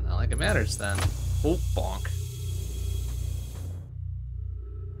 Not like it matters then. Oh, bonk.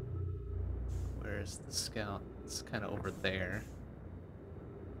 Where's the scout? It's kind of over there.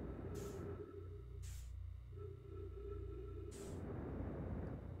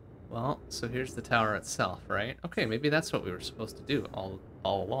 Well, so here's the tower itself, right? Okay, maybe that's what we were supposed to do all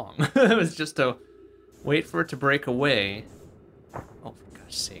along. It was just to wait for it to break away. Oh, for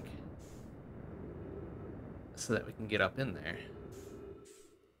gosh sake. So that we can get up in there.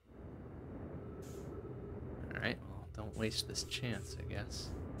 Alright, well, don't waste this chance, I guess.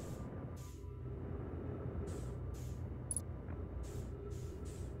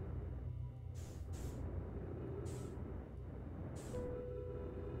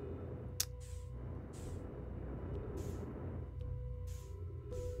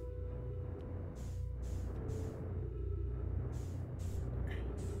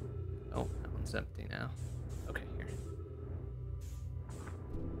 Oh, that one's empty now. Okay, here.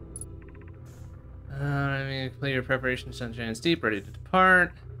 I mean, complete your preparation, Sunshine Steep, ready to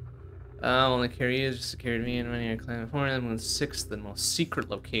depart. Only carry you, just to carry me and many clan before them. Moon's sixth and most secret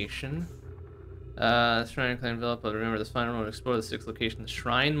location. Shrine clan developed, but remember this final one to explore the sixth location. The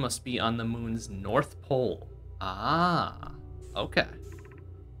shrine must be on the moon's north pole. Ah, okay.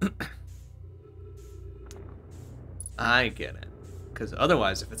 I get it. Because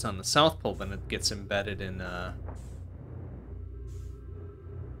otherwise, if it's on the South Pole, then it gets embedded in the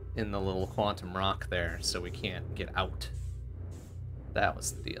little quantum rock there, so we can't get out. That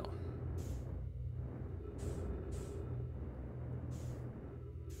was the deal.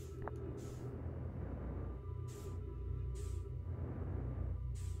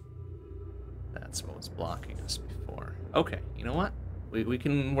 That's what was blocking us before. Okay, you know what? We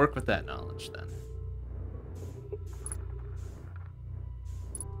can work with that knowledge then.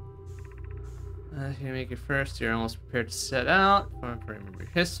 If you make it first, you're almost prepared to set out. Remember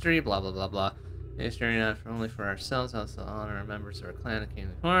history, blah, blah, blah, blah. History not only for ourselves, also honor our members of our clan that came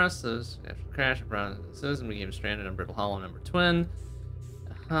before us. Those after the crash, Susan became stranded on Brittle Hollow number twin.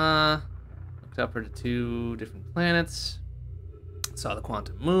 Looked upward to two different planets. Saw the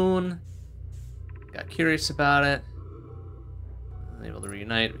quantum moon. Got curious about it. Unable to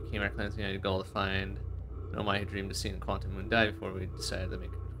reunite. Became our clan's united goal to find. Nomai had dreamed of seeing the quantum moon die before we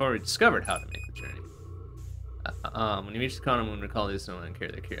discovered how to make the journey. When you reach the quantum moon, recall these and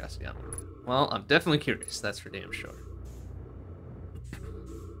carry their curiosity on. Well, I'm definitely curious. That's for damn sure.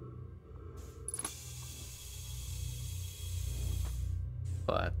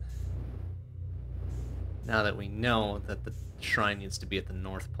 But now that we know that the shrine needs to be at the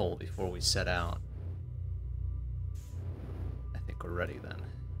North Pole before we set out, I think we're ready then.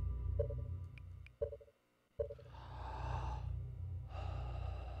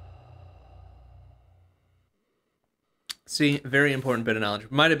 See, very important bit of knowledge.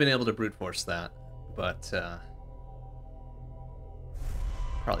 Might have been able to brute force that, but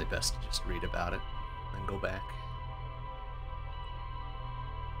probably best to just read about it and go back.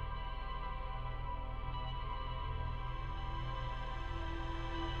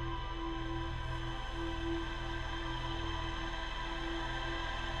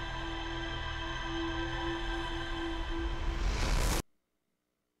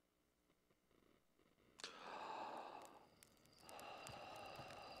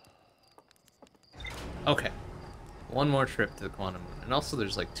 Okay, one more trip to the quantum moon, and also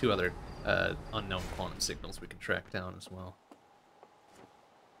there's like 2 other unknown quantum signals we can track down as well.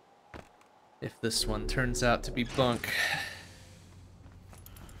 If this one turns out to be bunk.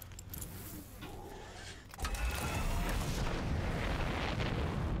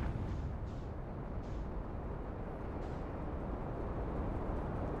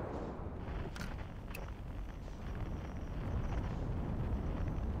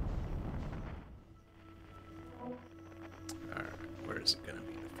 Is it gonna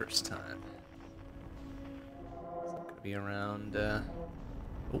be the first time? Is it gonna be around,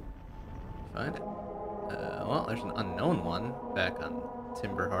 oh, find it. Well, there's an unknown one back on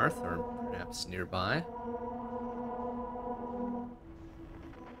Timber Hearth, or perhaps nearby.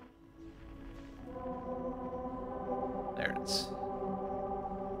 There it is.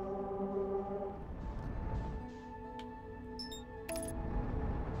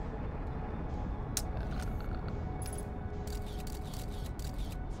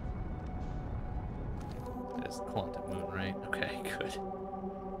 Quantum moon, right? Okay, good.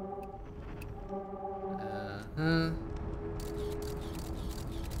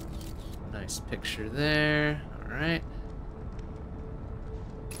 Nice picture there. All right.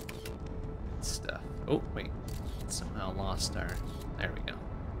 Good stuff. Oh, wait. Somehow lost our... There we go.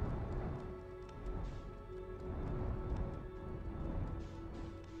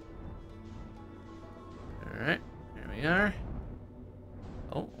 All right. There we are.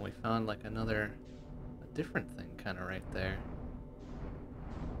 Oh, we found like another... different thing kind of right there.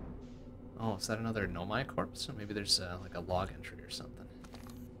 Oh, is that another Nomai corpse? Or maybe there's like a log entry or something.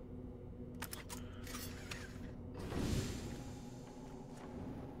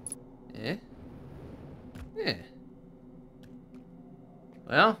 Eh? Eh.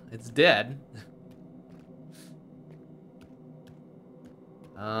 Well, it's dead.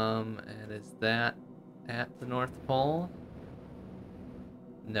 And is that at the North Pole?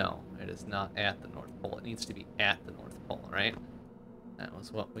 No, it is not at the North Pole. It needs to be at the North Pole, right? That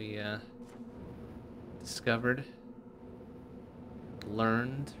was what we discovered.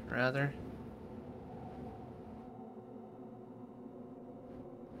 Learned, rather.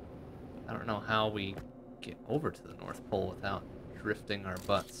 I don't know how we get over to the North Pole without drifting our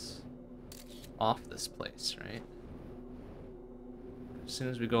butts off this place, right? As soon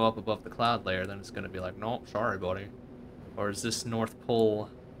as we go up above the cloud layer, then it's going to be like, nope, sorry, buddy. Or is this North Pole...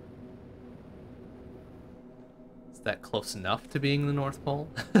 is that close enough to being the North Pole?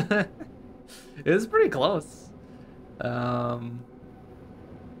 It is pretty close. I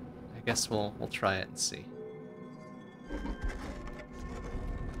guess we'll try it and see.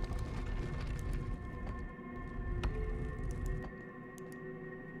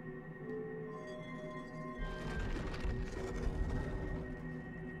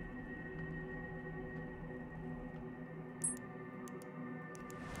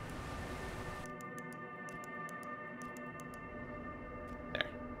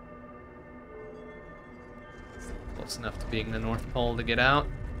 Close enough to being the North Pole to get out?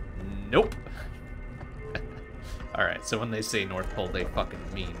 Nope. Alright, so when they say North Pole, they fucking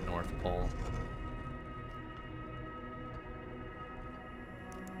mean North Pole.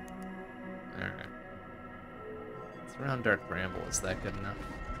 Alright. It's around Dark Bramble. Is that good enough?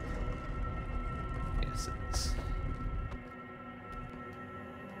 Yes, it is.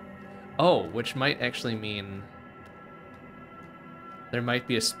 Oh, which might actually mean... there might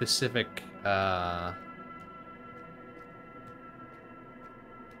be a specific,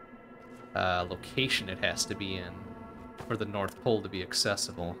 location it has to be in for the North Pole to be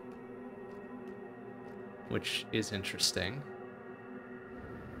accessible, which is interesting.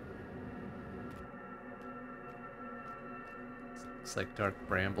 Looks like Dark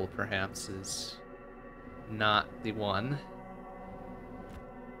Bramble perhaps is not the one.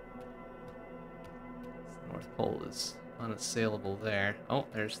 The North Pole is unassailable there. Oh,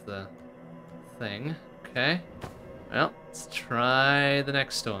 there's the thing. Okay. Well, let's try the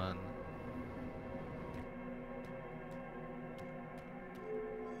next one.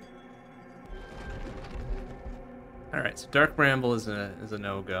 Alright, so Dark Bramble is a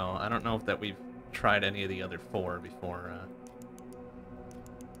no-go. I don't know if that we've tried any of the other 4 before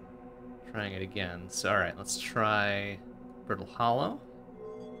trying it again. So, alright, let's try Brittle Hollow.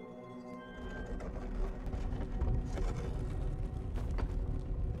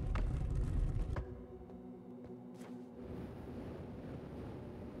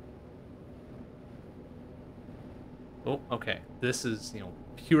 Oh, okay. This is,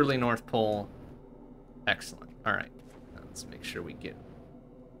 purely North Pole. Excellent. All right. Now let's make sure we get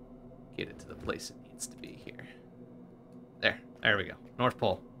it to the place it needs to be here. There we go. North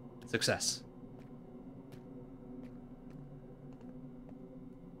Pole. Success.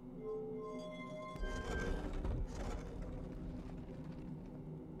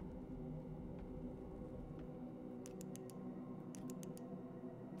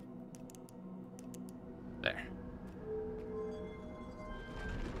 There.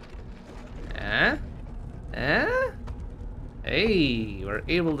 Hey, we're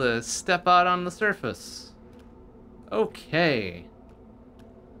able to step out on the surface. Okay.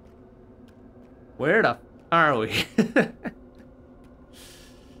 Where the are we?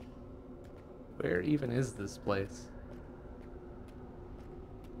 Where even is this place?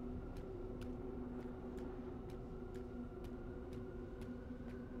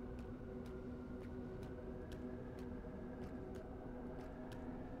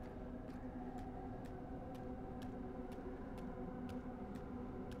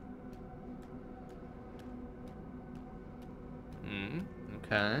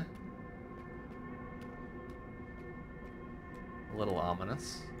 Okay. A little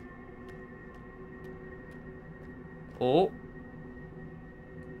ominous. Oh,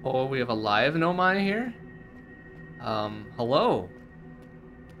 we have a live Nomai here? Hello.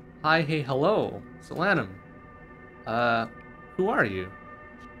 Hi, hey, hello. Solanum. Who are you?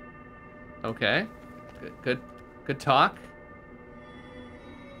 Okay. Good talk.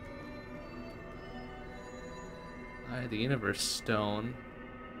 The Universe Stone.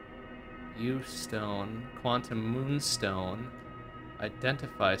 U Stone. Quantum Moonstone.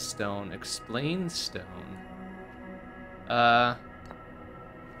 Identify Stone. Explain Stone. Yeah,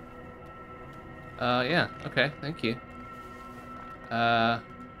 okay, thank you.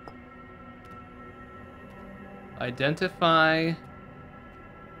 Identify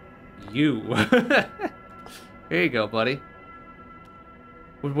you. Here you go, buddy.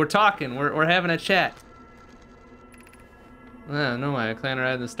 We're talking, we're having a chat. No, my clan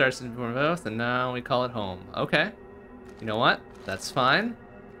arrived in the Star System before both, and now we call it home. Okay. You know what? That's fine.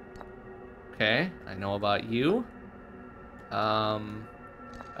 Okay, I know about you.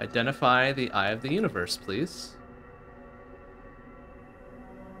 Identify the Eye of the Universe, please.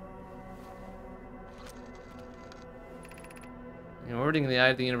 You're orbiting the Eye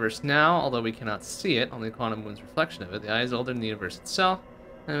of the Universe now, although we cannot see it, only the quantum moon's reflection of it. The Eye is older than the universe itself,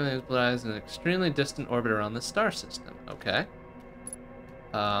 and it lies in an extremely distant orbit around the star system. Okay.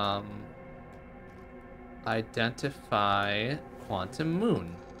 Identify quantum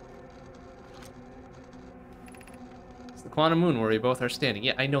moon. It's the quantum moon where we both are standing.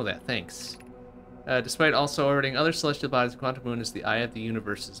 Yeah, I know that, thanks. Despite also orbiting other celestial bodies, the quantum moon is the eye of the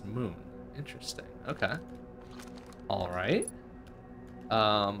universe's moon. Interesting, okay. Alright.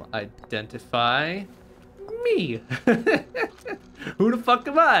 Identify me. Who the fuck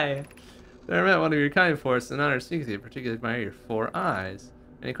am I? I met one of your kind for us, an honor to speak with you. I particularly admire your 4 eyes.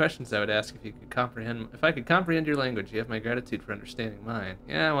 Any questions I would ask if you could comprehend? If I could comprehend your language, you have my gratitude for understanding mine.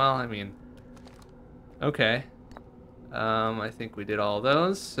 Yeah, well, I mean, okay. I think we did all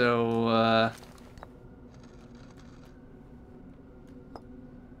those. So,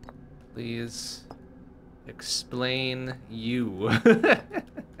 please explain you.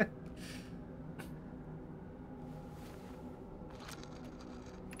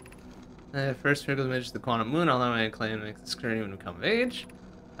 First miracle image is the quantum moon, although I claim to make this clear when we come of age.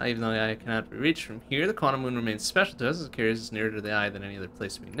 Even though the eye cannot be reached from here, the quantum moon remains special to us as it carries us nearer to the eye than any other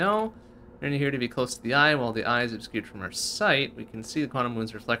place we know. We're here to be close to the eye, while the eye is obscured from our sight. We can see the quantum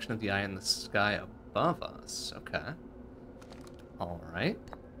moon's reflection of the eye in the sky above us. Okay. Alright.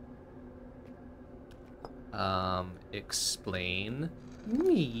 Explain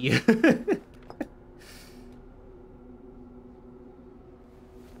me.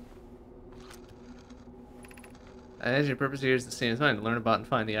 I imagine your purpose here is the same as mine, to learn about and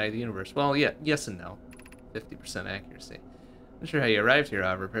find the eye of the universe. Well, yeah, yes and no. 50% accuracy. I'm not sure how you arrived here,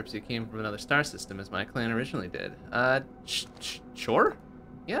 however. Perhaps you came from another star system, as my clan originally did. Sure?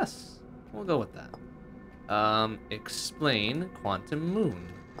 Yes. We'll go with that. Explain quantum moon.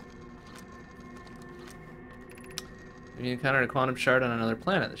 You encountered a quantum shard on another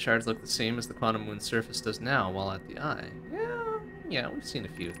planet. The shards look the same as the quantum moon's surface does now, while at the eye. Yeah, we've seen a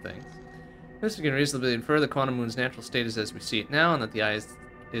few things. This we can reasonably infer the quantum moon's natural state is as we see it now, and that the eye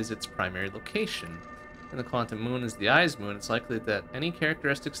is its primary location. And the quantum moon is the eye's moon. It's likely that any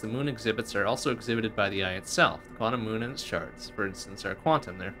characteristics the moon exhibits are also exhibited by the eye itself. The quantum moon and its shards, for instance, are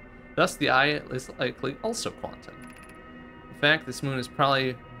quantum there. Thus, the eye is likely also quantum. In fact, this moon is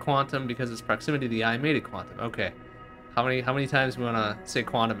probably quantum because its proximity to the eye made it quantum. Okay. How many times do we want to say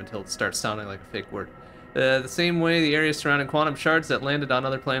quantum until it starts sounding like a fake word? The same way the areas surrounding quantum shards that landed on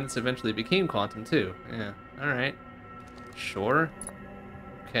other planets eventually became quantum too. Yeah, alright. Sure.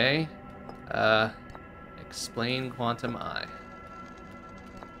 Okay. Explain quantum eye.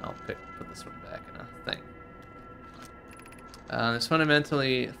 I'll put this one back in a thing. There's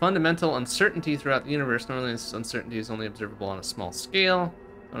fundamental uncertainty throughout the universe. Normally this uncertainty is only observable on a small scale.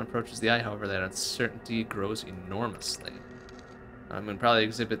 When it approaches the eye, however, that uncertainty grows enormously. The moon probably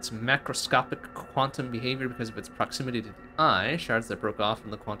exhibits macroscopic quantum behavior because of its proximity to the eye. Shards that broke off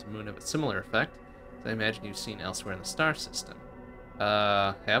from the quantum moon have a similar effect, as I imagine you've seen elsewhere in the star system.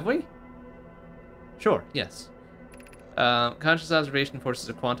 Have we? Sure, yes. Conscious observation forces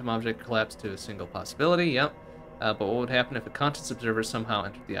a quantum object collapse to a single possibility, yep. But what would happen if a conscious observer somehow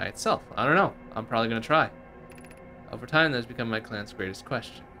entered the eye itself? I don't know. I'm probably going to try. Over time, that has become my clan's greatest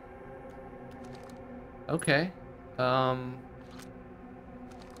question. Okay. I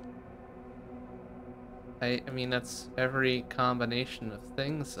mean, that's every combination of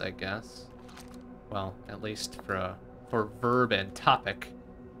things, I guess. Well, at least for verb and topic.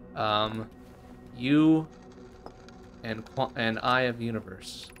 You and eye of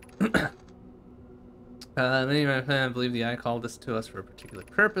universe. Many of my clan believe the eye called this to us for a particular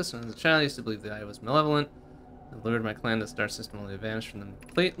purpose. When I was a child, I used to believe the eye was malevolent. It lured my clan to the star system, only to vanish from them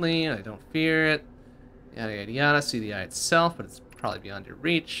completely. I don't fear it. Yada yada yada. See the eye itself, but it's probably beyond your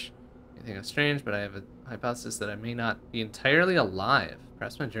reach. You think I'm strange, but I have a hypothesis that I may not be entirely alive.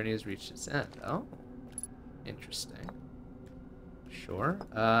 Perhaps my journey has reached its end. Oh, interesting. Sure.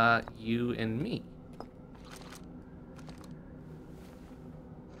 You and me.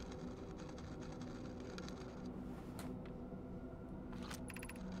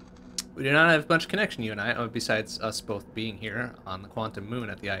 We do not have much connection, you and I, besides us both being here on the quantum moon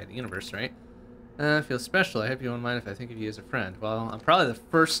at the eye of the universe, right? I feel special. I hope you won't mind if I think of you as a friend. Well, I'm probably the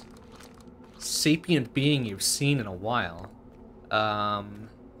first sapient being you've seen in a while.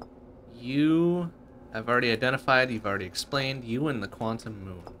 You have already identified, you've already explained, you and the quantum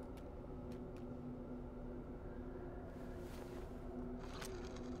moon.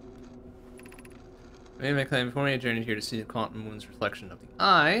 Maybe my claim before me, I journeyed here to see the quantum moon's reflection of the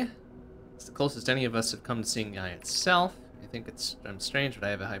eye. It's the closest any of us have come to seeing the eye itself. I think I'm strange, but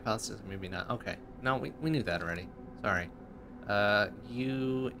I have a hypothesis. Maybe not. Okay. No, we knew that already. Sorry.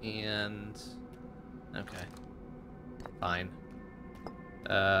 You and... Okay. Fine.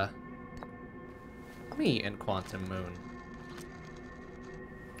 Me and Quantum Moon.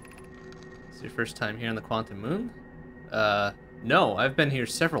 Is this your first time here on the Quantum Moon? No, I've been here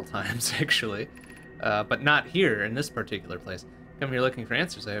several times, actually. But not here, in this particular place. Come here looking for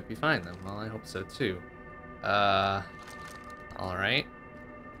answers, I hope you find them. Well, I hope so, too. Alright.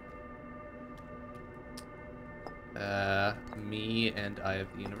 Me and Eye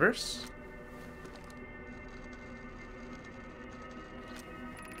of the Universe.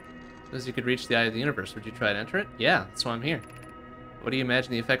 Suppose you could reach the Eye of the Universe. Would you try to enter it? Yeah, that's why I'm here. What do you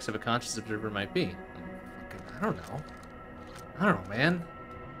imagine the effects of a conscious observer might be? I don't know. I don't know, man.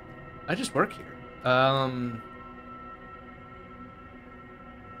 I just work here.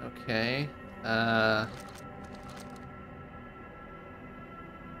 Okay.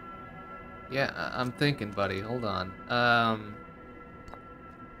 Yeah, I'm thinking, buddy. Hold on.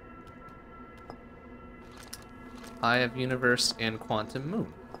 Eye of Universe and Quantum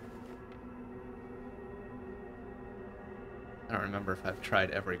Moon. I don't remember if I've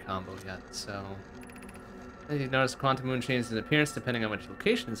tried every combo yet, so... As you notice, Quantum Moon changes in appearance depending on which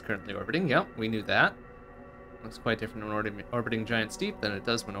location it's currently orbiting. Yep, we knew that. Looks quite different when orbiting Giant Steep than it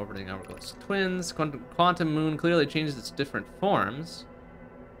does when orbiting Hourglass Twins. Quantum Moon clearly changes its different forms.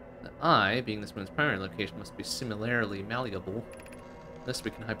 The eye, being this moon's primary location, must be similarly malleable. Thus,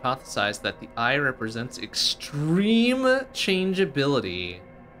 we can hypothesize that the eye represents extreme changeability.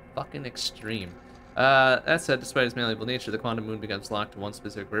 Fucking extreme. That said, despite its malleable nature, the quantum moon becomes locked to one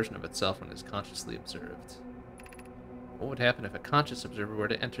specific version of itself when it is consciously observed. What would happen if a conscious observer were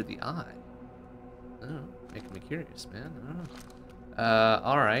to enter the eye? Oh, making me curious, man. I don't know.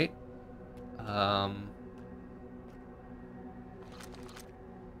 Alright.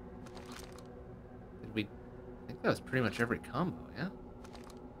 Did we... I think that was pretty much every combo, yeah?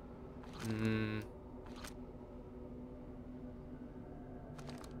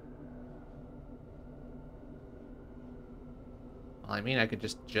 Well, I mean, I could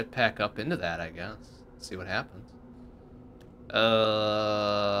just jetpack up into that, I guess. See what happens.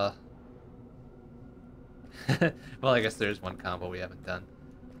 Well, I guess there's one combo we haven't done.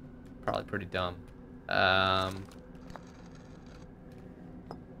 Probably pretty dumb.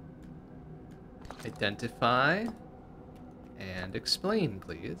 Identify and explain,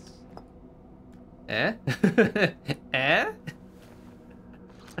 please. Eh? Eh?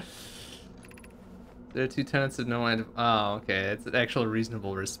 There are two tenets of no mind. Oh, okay. It's an actual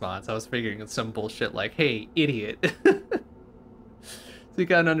reasonable response. I was figuring it's some bullshit like, hey, idiot. So you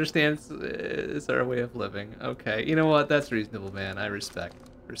gotta understand it's our way of living. Okay. You know what? That's reasonable, man. I respect.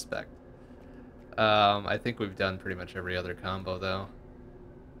 Respect. I think we've done pretty much every other combo, though.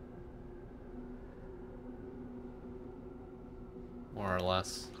 More or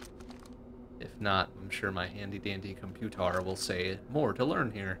less. If not, I'm sure my handy-dandy computer will say more to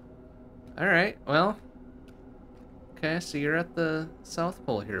learn here. Alright, well. Okay, so you're at the South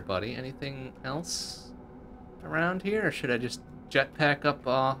Pole here, buddy. Anything else around here? Or should I just jetpack up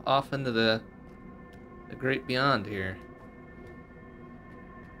off into the great beyond here?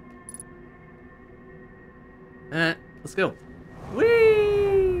 Alright, let's go.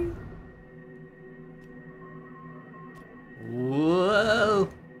 Whee! Whoa!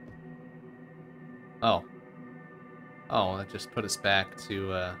 Oh. Oh, that just put us back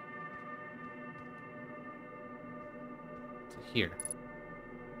to here.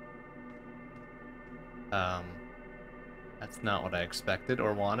 That's not what I expected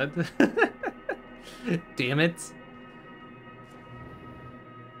or wanted. Damn it.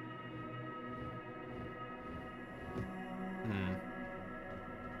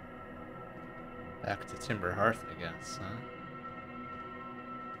 Back to Timber Hearth, I guess, huh?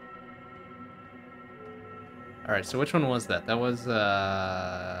 Alright, so which one was that? That was, I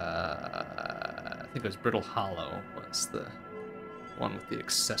think it was Brittle Hollow was the one with the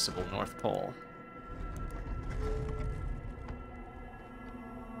accessible North Pole.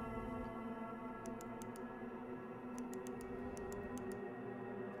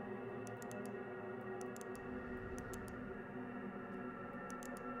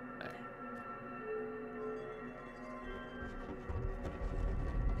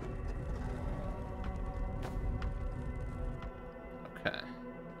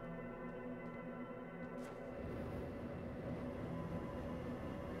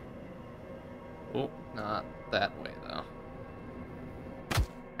 Oh, not that way, though.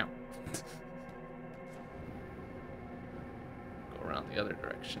 Ow. Go around the other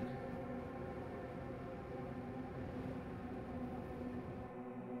direction.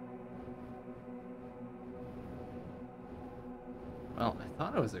 Well, I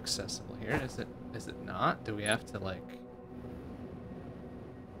thought it was accessible here. Is it not? Do we have to, like...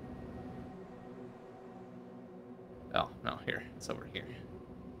 Oh, no, here. It's over here.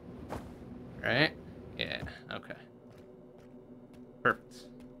 Right? Yeah, okay. Perfect.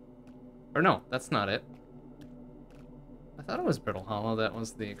 Or no, that's not it. I thought it was Brittle Hollow that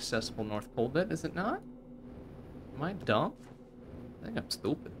was the accessible North Pole bit, is it not? Am I dumb? I think I'm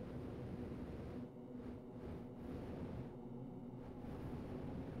stupid.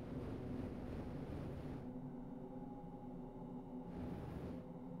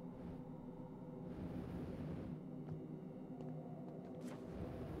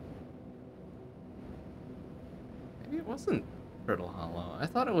 It wasn't Brittle Hollow. I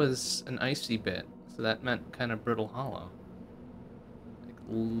thought it was an icy bit, so that meant kind of Brittle Hollow. Like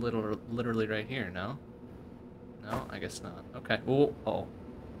literally right here, no? No, I guess not. Okay. Oh, oh.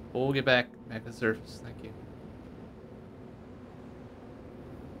 We'll get back to the surface. Thank you.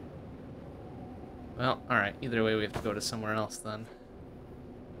 Well, alright. Either way, we have to go to somewhere else then.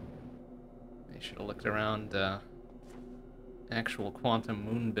 I should have looked around actual quantum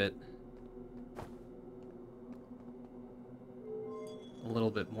moon bit a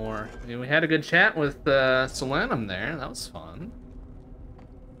little bit more. I mean, we had a good chat with Solanum there. That was fun.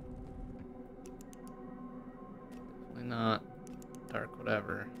 Definitely not dark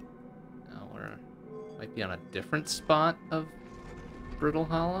whatever. Might be on a different spot of Brittle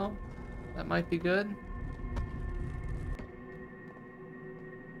Hollow. That might be good. No,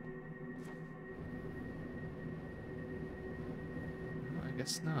 I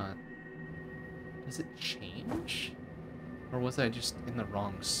guess not. Does it change? Or was I just in the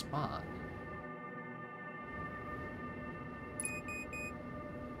wrong spot?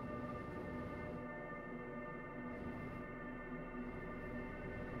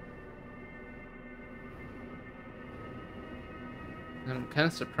 I'm kind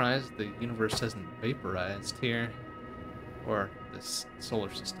of surprised the universe hasn't vaporized here. Or this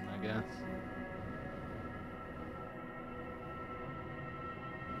solar system, I guess.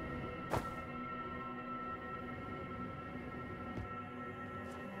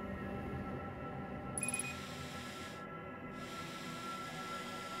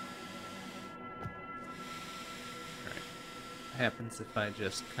 Alright. What happens if I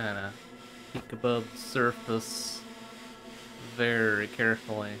just kind of peek above the surface very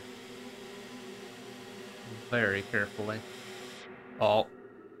carefully? Very carefully. Oh,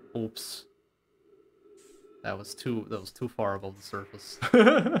 oops. That was too far above the surface.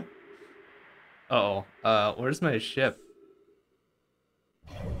 Uh-oh. Where's my ship?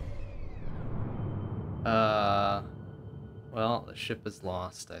 Well, the ship is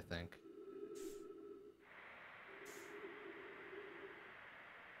lost, I think.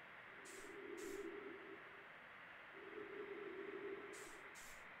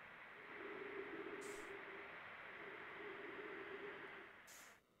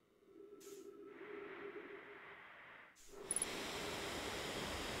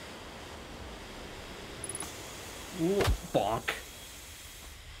 Ooh, bonk.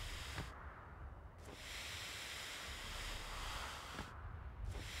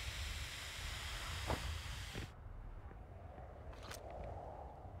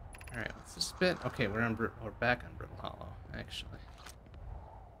 Alright, let's just spit. Okay, we're back on Brittle Hollow, actually.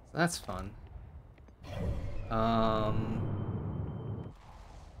 So that's fun.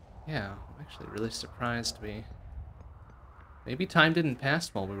 Yeah, I'm actually really surprised maybe time didn't pass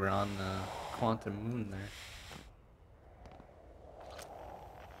while we were on the quantum moon there.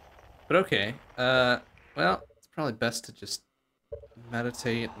 But okay, well, it's probably best to just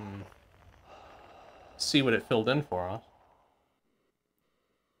meditate and see what it filled in for us.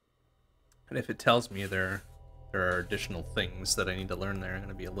 And if it tells me there are additional things that I need to learn there, I'm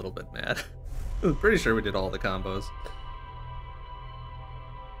gonna be a little bit mad. I'm pretty sure we did all the combos.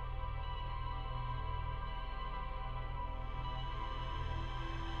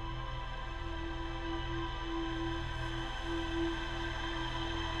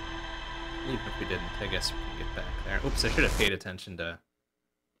 Even if we didn't, I guess we can get back there. Oops, I should have paid attention to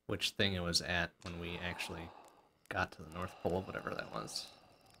which thing it was at when we actually got to the North Pole, whatever that was.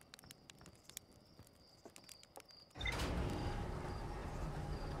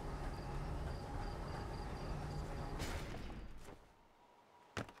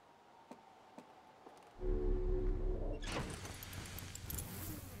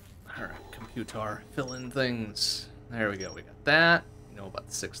 Alright, computer, fill in things. There we go, we got that. We know about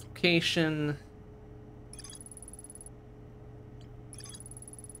the 6th location.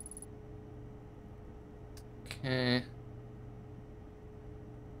 Okay.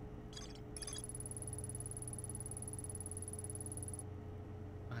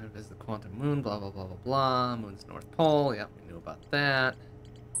 Visit the quantum moon, blah, blah, blah, blah, blah. Moon's North Pole. Yep, we knew about that.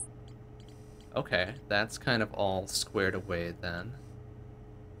 Okay, that's kind of all squared away then.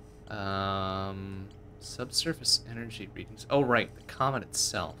 Subsurface energy readings. Oh, right, the comet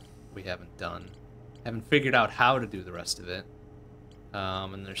itself we haven't done. Haven't figured out how to do the rest of it.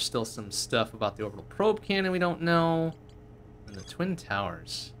 And there's still some stuff about the orbital probe cannon we don't know. And the Twin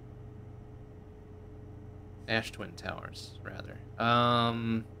Towers. Ash Twin Towers, rather.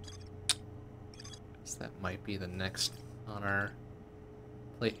 Guess that might be the next on our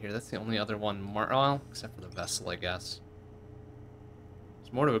plate here. That's the only other one, well, except for the vessel, I guess.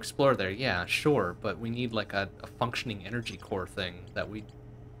 There's more to explore there, yeah, sure, but we need like a functioning energy core thing that we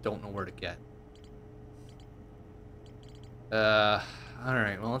don't know where to get.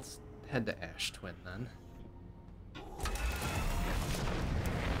 Alright, well, let's head to Ash Twin then.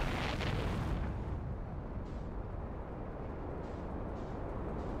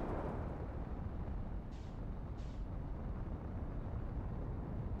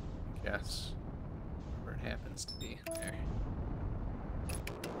 Yes. Where it happens to be. There.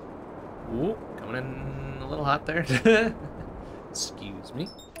 Ooh, coming in a little hot there. Excuse me.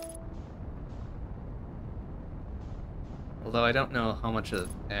 Although I don't know how much of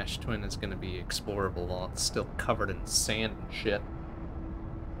Ash Twin is going to be explorable while it's still covered in sand and shit.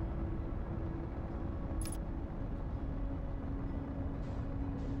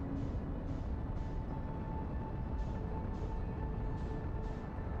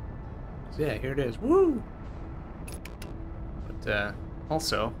 Yeah, here it is. Woo! But,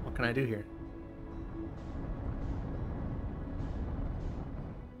 also, what can I do here?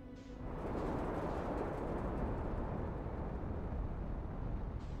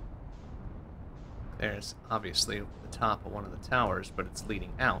 There's obviously the top of one of the towers, but it's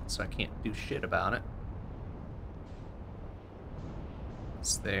leading out, so I can't do shit about it.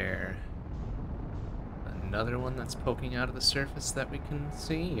 Is there another one that's poking out of the surface that we can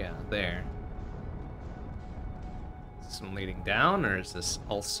see? Yeah, there. Is this one leading down, or is this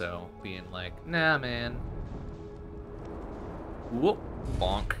also being like, nah, man? Whoop,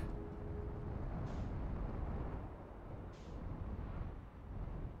 bonk.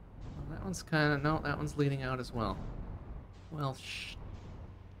 Well, that one's kind of, no, that one's leading out as well. Well, what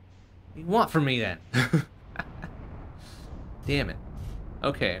do you want from me then? Damn it.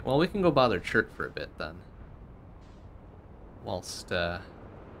 Okay, well, we can go bother Chert for a bit then. Whilst, Ash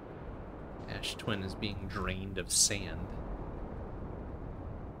Twin is being drained of sand.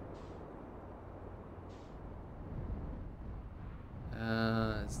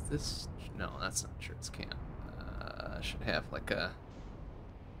 Is this... No, that's not Chert's camp. Should have, like, a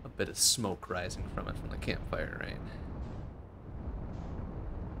bit of smoke rising from it from the campfire, right?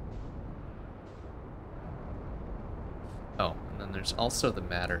 Oh, and then there's also the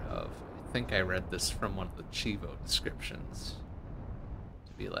matter of, I think I read this from one of the Chivo descriptions,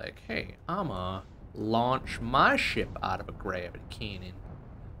 to be like, hey, I'ma launch my ship out of a gravity cannon,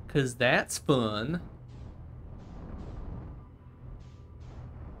 'cause that's fun.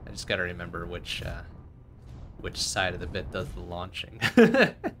 I just gotta remember which side of the bit does the launching.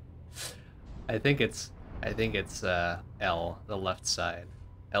 I think it's L, the left side.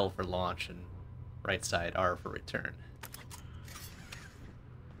 L for launch and right side R for return.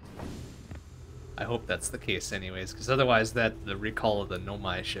 I hope that's the case anyways, because otherwise the recall of the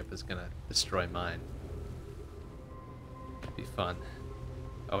Nomai ship is gonna destroy mine. It'd be fun.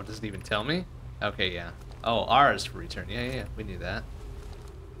 Oh, it doesn't even tell me? Okay, yeah. Oh, R is for return. Yeah, we knew that.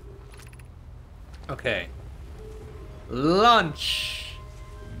 Okay. Launch!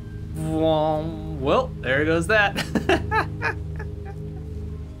 Well, there goes that.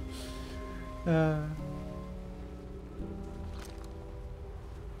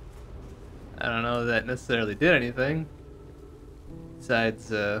 I don't know if that necessarily did anything. Besides,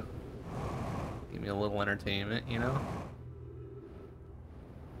 give me a little entertainment, you know?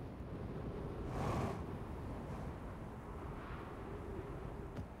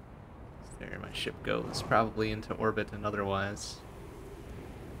 There my ship goes, probably into orbit and otherwise.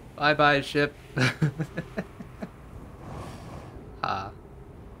 Bye-bye, ship.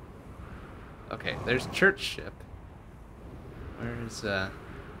 Okay, there's Church ship. Where's,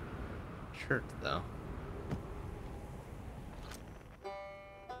 Church, though?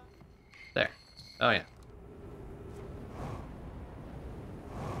 There. Oh, yeah.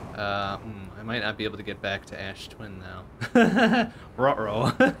 I might not be able to get back to Ash Twin now.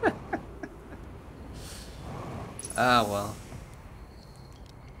 Ruh-roh. Ah, well.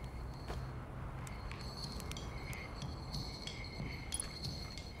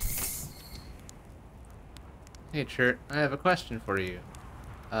 Hey, Chert, I have a question for you.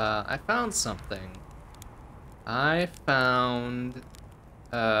 I found something. I found,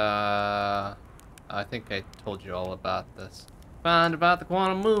 I think I told you all about this. Found about the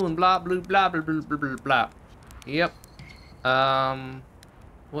quantum moon, blah, blah, blah, blah, blah, blah, blah, blah. Yep.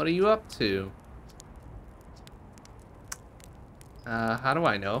 What are you up to? How do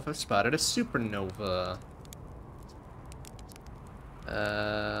I know if I've spotted a supernova?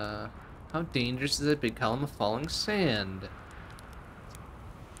 How dangerous is a big column of falling sand?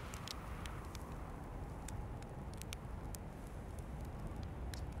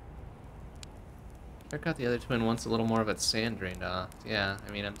 Check out the other twin once a little more of its sand drained off. Yeah,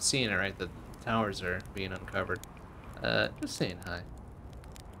 I mean, I'm seeing it, right? The towers are being uncovered. Just saying hi.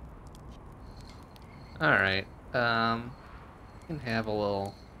 Alright, can have a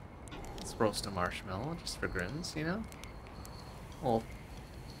little... Let's roast a marshmallow, just for grins, you know? A little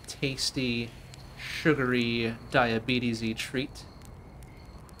tasty, sugary, diabetes-y treat.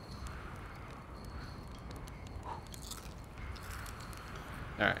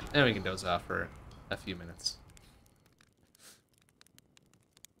 Alright, then we can doze off for a few minutes.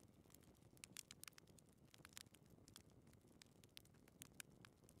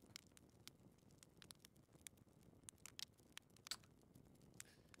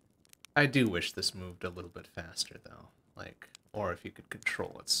 I do wish this moved a little bit faster, though. Like, or if you could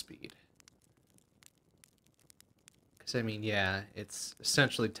control its speed. Because, I mean, yeah, it's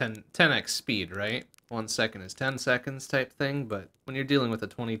essentially 10x speed, right? 1 second is 10 seconds type thing, but when you're dealing with a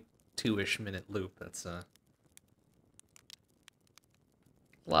 20 2-ish minute loop. That's a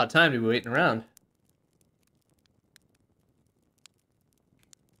lot of time to be waiting around.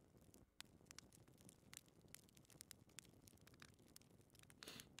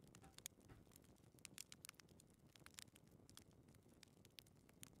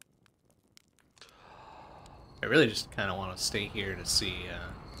 I really just kind of want to stay here to see,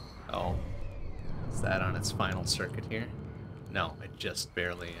 oh, is that on its final circuit here? No, it just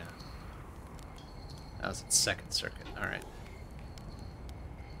barely, that was its second circuit, alright.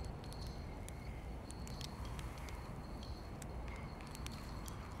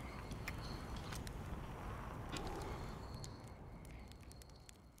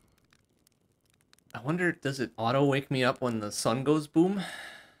 I wonder, does it auto wake me up when the sun goes boom?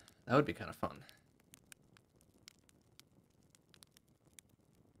 That would be kind of fun.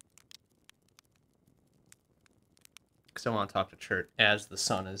 Because I want to talk to Chert as the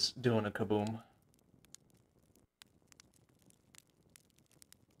sun is doing a kaboom.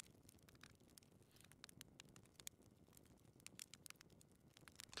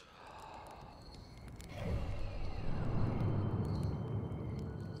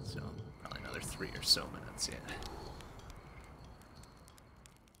 So, probably another 3 or so minutes, yeah.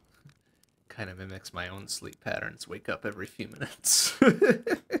 Kind of mimics my own sleep patterns. Wake up every few minutes.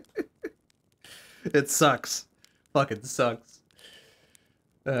 It sucks. Fucking sucks.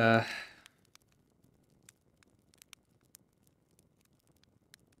 Alright,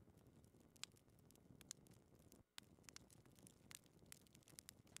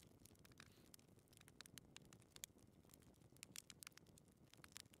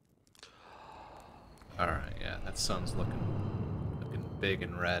 yeah, that sun's looking big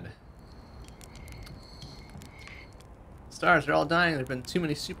and red. Stars are all dying. There've been too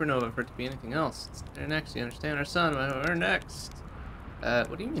many supernovae for it to be anything else. They're next. You understand? Our sun. We're next.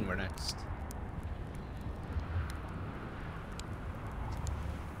 What do you mean we're next?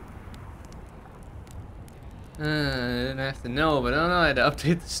 I didn't have to know, but I don't know. I had to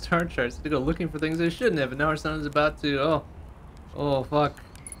update the star charts to go looking for things I shouldn't have. But now our sun is about to. Oh, fuck.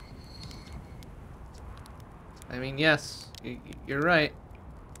 I mean, yes, you're right.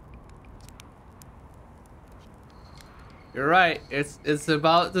 You're right. It's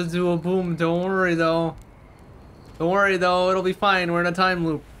about to do a boom. Don't worry though. Don't worry though. It'll be fine. We're in a time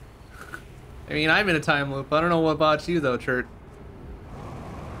loop. I mean, I'm in a time loop. I don't know what about you though, Chert.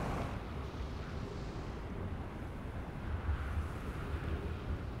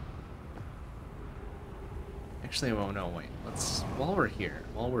 Actually, well, no, wait. Let's, while we're here,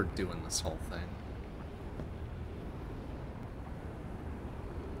 while we're doing this whole thing.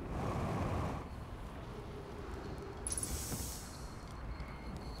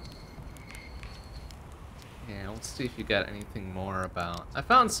 Yeah, let's see if you got anything more about... I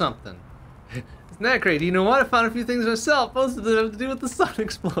found something. Isn't that great? You know what? I found a few things myself. Most of them have to do with the sun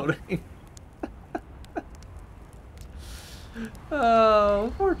exploding.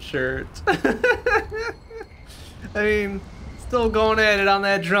 Oh, poor Chert. I mean, still going at it on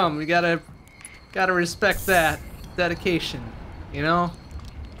that drum. We gotta respect that dedication, you know?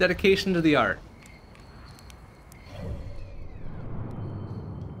 Dedication to the art.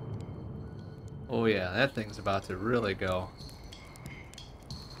 Oh yeah, that thing's about to really go.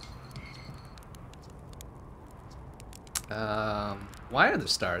 Why are the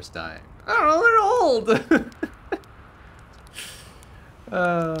stars dying? I don't know, they're old!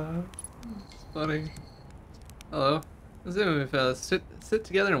 It's funny. Hello. Let's do it, fellas. Sit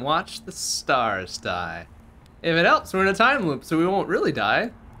together and watch the stars die. If it helps, we're in a time loop, so we won't really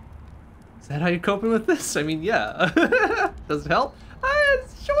die. Is that how you're coping with this? I mean, yeah. Does it help?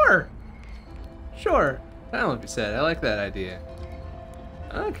 Sure. Sure. Time loop, you said. I like that idea.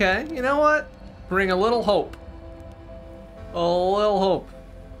 Okay, you know what? Bring a little hope. A little hope.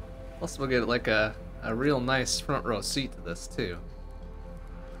 Plus, we'll get like a real nice front row seat to this, too.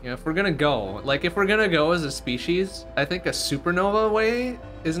 You know, if we're gonna go, like if we're gonna go as a species, I think a supernova way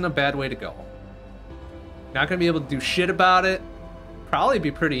isn't a bad way to go. Not gonna be able to do shit about it. Probably be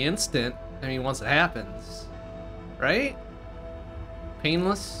pretty instant. I mean, once it happens, right?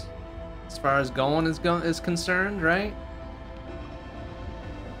 Painless, as far as going is concerned, right?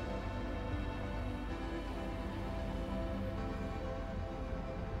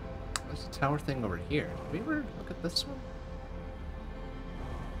 There's a tower thing over here. Did we ever look at this one?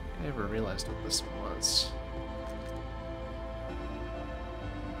 I never realized what this one was.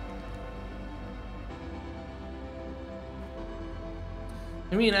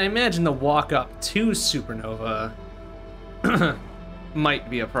 I mean, I imagine the walk up to supernova might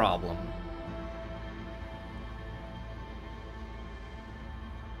be a problem.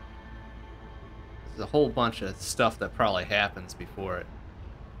 a whole bunch of stuff that probably happens before it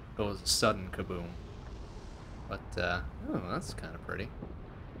goes a sudden kaboom. But, oh, that's kind of pretty.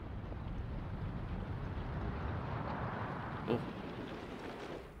 Oh.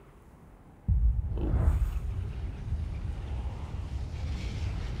 Ooh.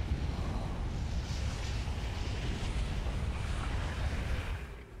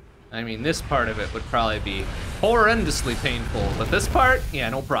 I mean, this part of it would probably be horrendously painful, but this part, yeah,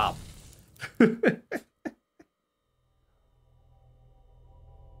 no problem.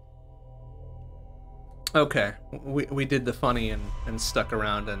 Okay, we did the funny and stuck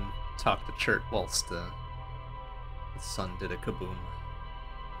around and talked to Chert whilst the sun did a kaboom.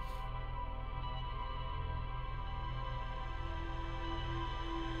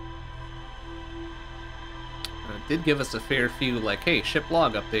 It did give us a fair few, like, hey, ship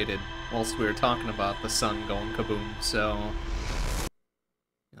log updated whilst we were talking about the sun going kaboom, so...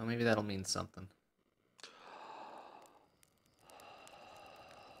 You know, maybe that'll mean something.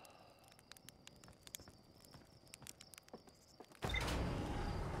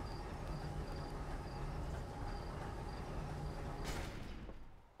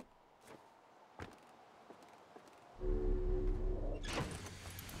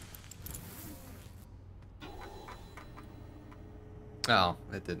 Oh,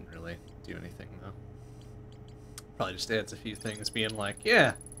 it didn't really do anything, though. Probably just adds a few things being like,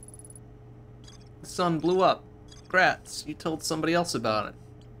 yeah, the sun blew up. Grats, you told somebody else about it.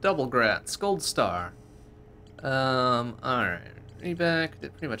 Double grats, gold star. Alright. Reback,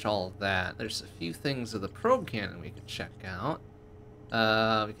 did pretty much all of that. There's a few things of the probe cannon we could check out.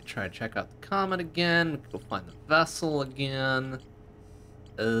 We could try to check out the comet again. We could go find the vessel again.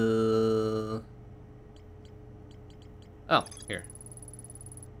 Oh, here.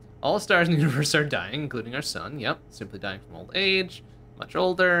 All stars in the universe are dying, including our sun. Yep, simply dying from old age. Much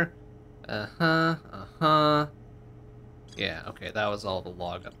older. Yeah, okay, that was all the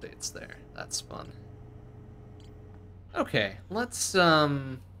log updates there. That's fun. Okay, let's, you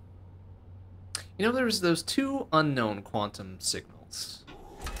know, there's those two unknown quantum signals.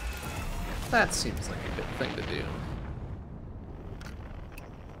 That seems like a good thing to do.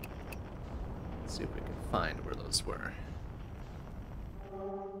 Let's see if we can find where those were.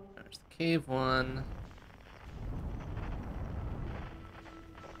 There's the cave one.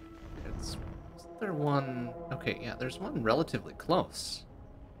 Isn't there one? Okay, yeah, there's one relatively close.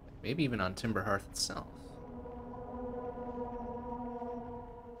 Maybe even on Timber Hearth itself.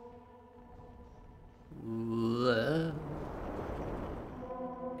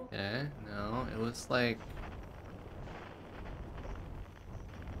 Okay, no, it was like...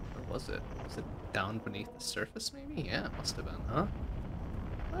 Where was it? Was it down beneath the surface, maybe? Yeah, it must have been, huh?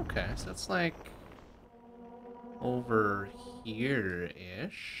 Okay, so that's like... over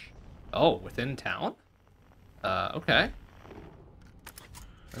here-ish. Oh, within town? Okay.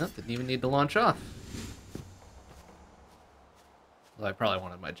 Well, didn't even need to launch off. Well, I probably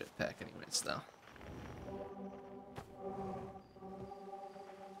wanted my jetpack anyways, though.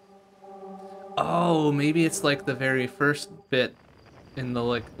 Oh, maybe it's like the very first bit in the,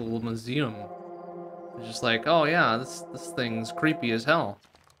 like, little museum. It's just like, oh yeah, this thing's creepy as hell.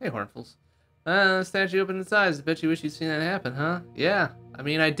 Hey, Hornfuls. The statue opened its eyes. I bet you wish you'd seen that happen, huh? Yeah, I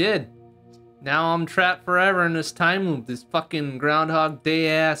mean, I did. Now I'm trapped forever in this time loop, this fucking Groundhog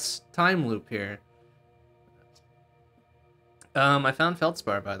Day-ass time loop here. I found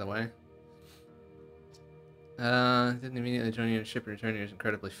Feldspar, by the way. Didn't immediately join you on ship and return you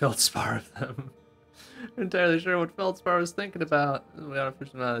incredibly Feldspar of them. I'm entirely sure what Feldspar was thinking about. We ought to push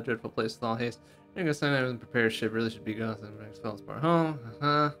them out of the dreadful place with all haste. You're gonna send out and prepare a ship. Really should be gone. Feldspar home.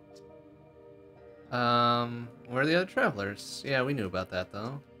 Where are the other travelers? Yeah, we knew about that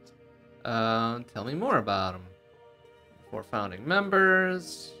though. Tell me more about them. 4 founding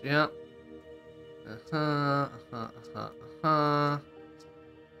members. Yeah.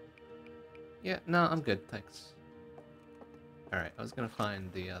 Yeah, no, I'm good, thanks. Alright, I was gonna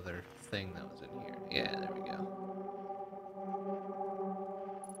find the other thing that was in here. Yeah, there we go.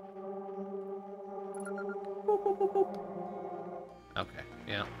 Boop, boop, boop, boop. Okay,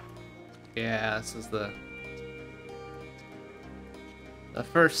 yeah. Yeah, this is the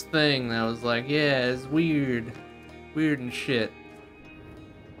first thing that was like, yeah, it's weird. Weird and shit.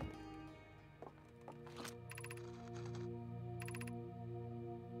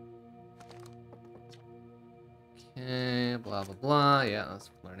 Okay, blah blah blah. Yeah, I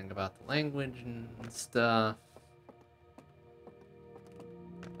was learning about the language and stuff.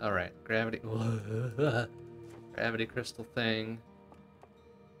 Alright, gravity gravity crystal thing.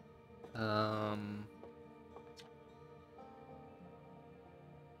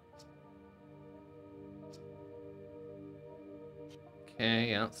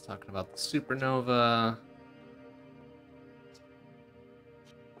 Okay, yeah, it's talking about the supernova.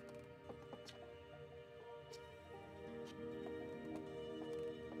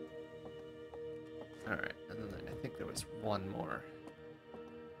 Alright, and then I think there was one more.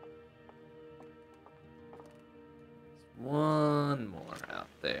 There's one more out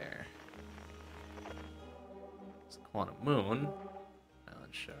there. It's Quantum Moon. Island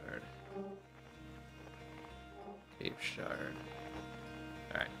Shard. Cave Shard.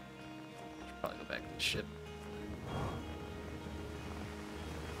 Alright. Should probably go back to the ship.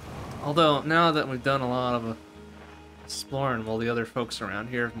 Although, now that we've done a lot of exploring, while the other folks around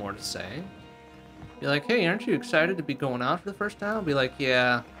here have more to say, be like, hey, aren't you excited to be going out for the first time? I'll be like,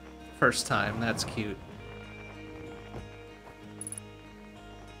 yeah, first time, that's cute.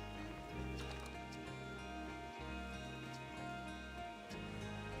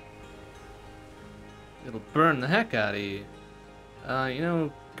 It'll burn the heck out of you. You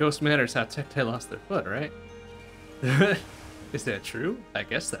know, Ghost Matters how Tectai lost their foot, right? Is that true? I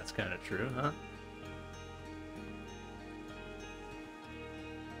guess that's kind of true, huh?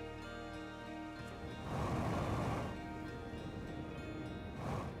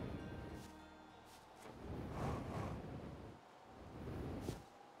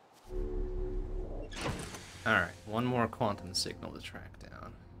 Alright, one more quantum signal to track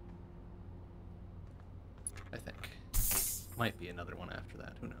down. I think. Might be another one after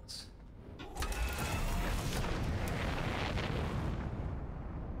that, who knows?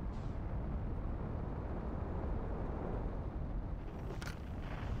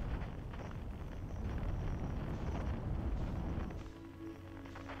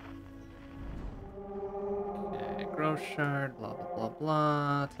 Okay, growth shard, blah blah blah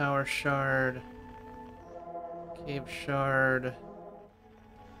blah, tower shard. Cave shard,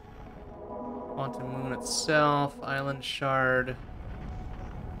 Quantum Moon itself, Island shard.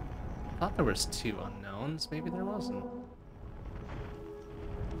 I thought there was 2 unknowns, maybe there wasn't.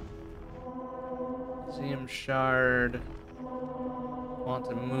 Museum shard,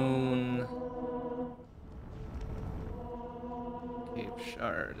 Quantum Moon, Cave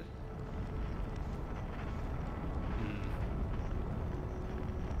shard.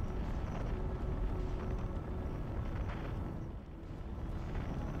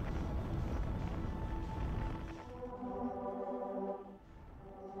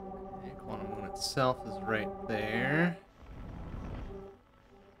 Itself is right there.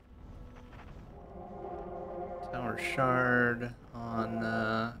 Tower shard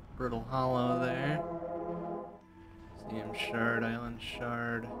on Brittle Hollow there. Museum shard, Island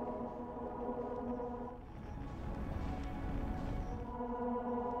shard.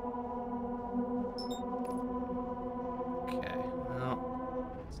 Okay,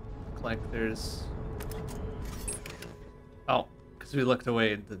 well, looks like there's... Oh. We looked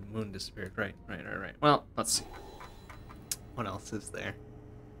away, the moon disappeared. Right. Well, let's see. What else is there?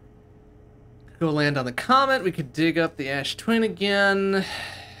 Go land on the comet. We could dig up the Ash Twin again.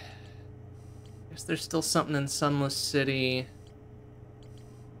 Guess there's still something in Sunless City.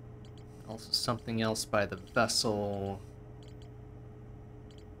 Also something else by the vessel.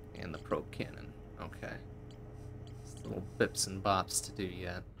 And the probe cannon. Okay. Just little bips and bops to do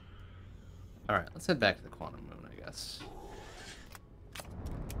yet. Alright, let's head back to the Quantum Moon, I guess.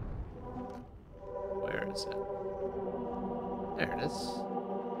 Where is it? There it is.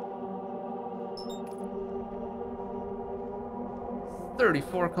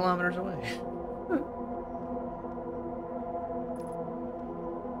 34 kilometers away.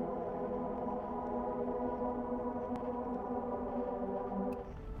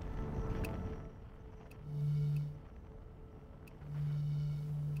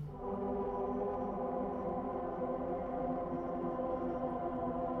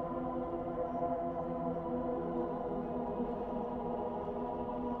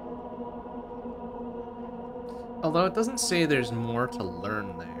 Although it doesn't say there's more to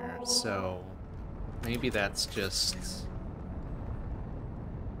learn there, so maybe that's just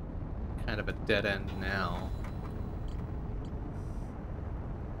kind of a dead end now.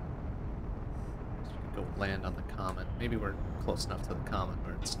 So we could go land on the comet. Maybe we're close enough to the comet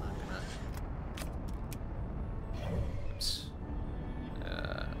where it's not gonna... Oops.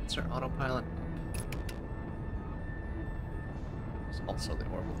 What's our autopilot? There's also the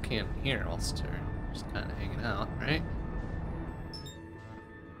orbital cannon here, whilst we're just kind of hanging out, right?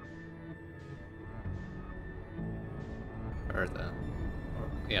 Or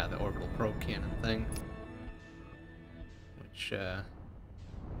yeah, the orbital probe cannon thing. Which, oh,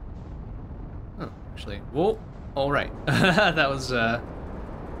 actually, whoa! Alright. That was, one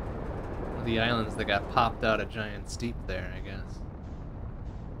of the islands that got popped out of Giant's Deep there, I guess.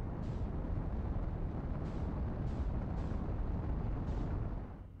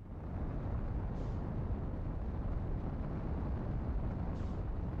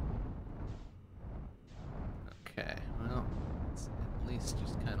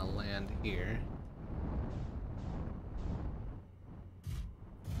 here.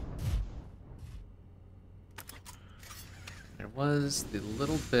 There was the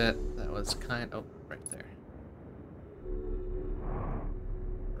little bit that was oh, right there.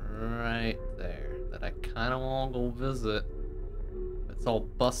 Right there. That I kind of want to go visit. It's all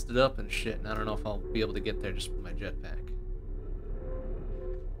busted up and shit, and I don't know if I'll be able to get there just with my jetpack.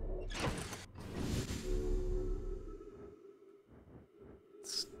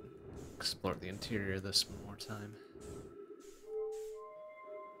 Let's explore the interior of this one more time.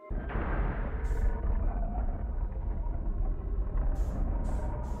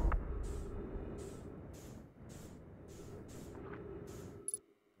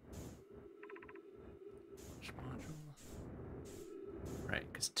 Right,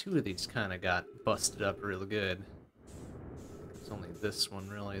 because two of these kind of got busted up real good. It's only this one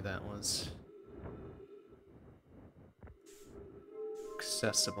really that was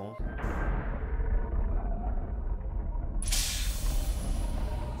accessible.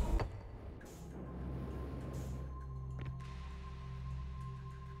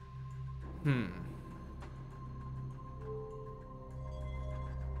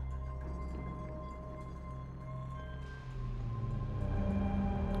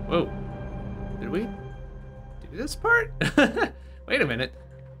 Whoa. Did we do this part? Wait a minute.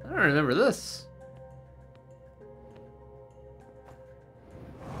 I don't remember this.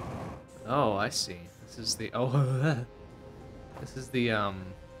 Oh, I see. This is the this is the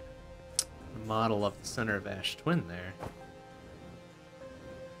model of the center of Ash Twin there.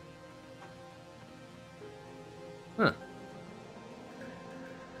 Huh.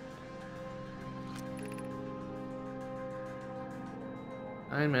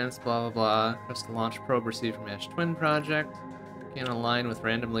 Nine minutes, blah, blah, blah. Press the launch probe received from Ash Twin Project. Cannon aligned with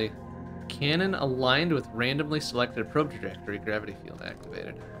randomly selected probe trajectory. Gravity field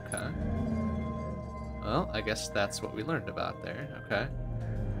activated. Okay. Well, I guess that's what we learned about there. Okay.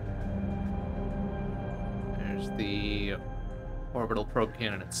 There's the orbital probe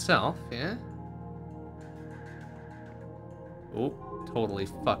cannon itself, yeah? Oh, totally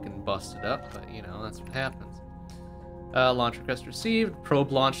fucking busted up, but you know, that's what happens. Launch request received.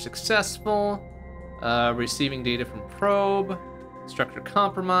 Probe launch successful. Receiving data from probe. Structure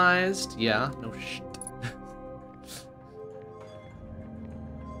compromised. Yeah, no shit.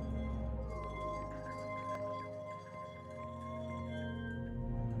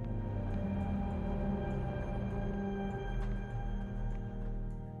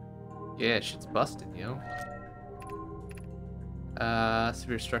 Yeah, shit's busted, yo.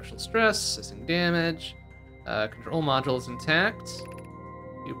 Severe structural stress, assessing damage. Control module is intact.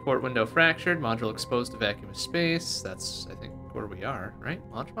 Viewport window fractured. Module exposed to vacuum of space. That's, I think, where we are, right?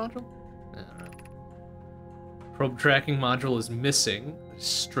 Launch module? I don't know. Probe tracking module is missing.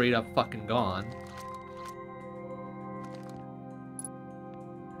 Straight up fucking gone.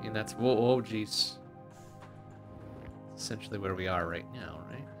 I mean, that's... Whoa, jeez. Essentially where we are right now,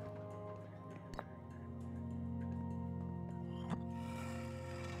 right?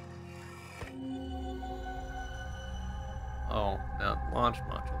 Oh, no, launch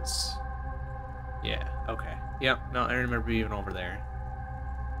modules. Yeah, okay. Yep, no, I remember being over there.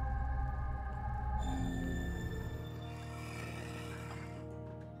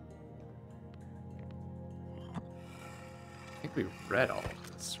 I think we read all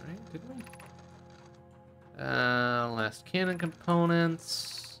of this, right? Did we? Last cannon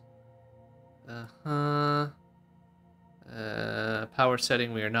components. Power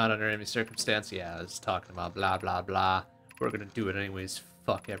setting, we are not under any circumstance. Yeah, I was talking about blah, blah, blah. We're gonna do it anyways.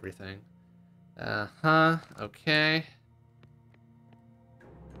 Fuck everything. Okay.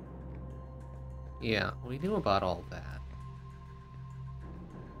 Yeah, we knew about all that.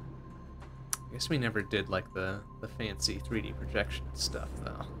 I guess we never did, like, the fancy 3D projection stuff,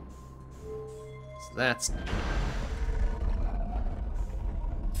 though. So that's...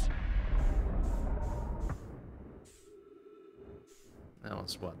 That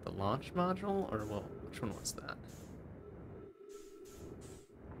was what, the launch module? Or what? Which one was that?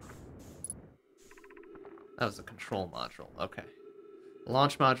 That was the control module, okay. The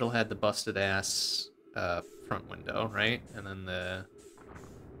launch module had the busted ass front window, right? And then the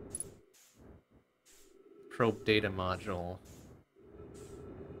probe data module,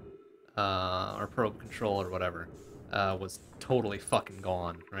 or probe control or whatever, was totally fucking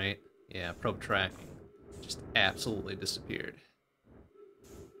gone, right? Yeah, probe tracking just absolutely disappeared.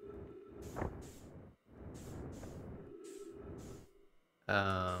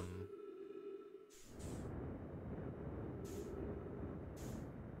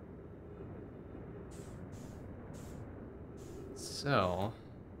 So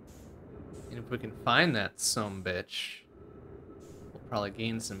And if we can find that sumbitch, we'll probably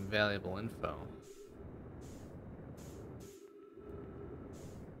gain some valuable info.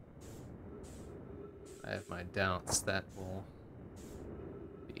 I have my doubts that we'll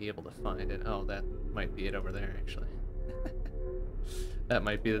be able to find it. Oh, that might be it over there, actually. That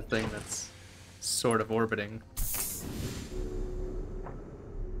might be the thing that's sort of orbiting.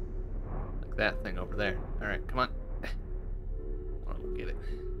 Like that thing over there. Alright, come on. Oh, we'll get it.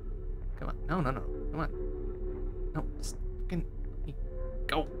 Come on. No, no, no. Come on. No, just fucking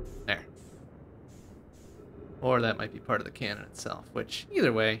go. There. Or that might be part of the cannon itself, which,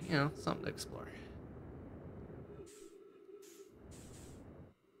 either way, you know, something to explore.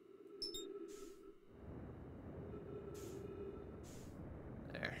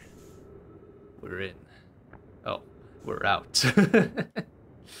 There. We're in. Oh, we're out.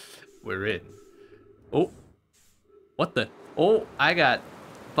 We're in. Oh. What the? Oh, I got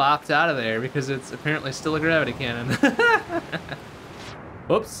bopped out of there because it's apparently still a gravity cannon.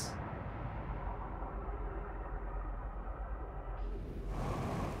 Whoops.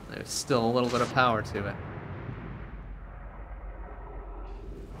 There's still a little bit of power to it.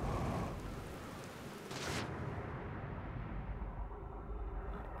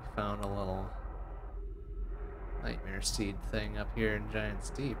 We found a little nightmare seed thing up here in Giant's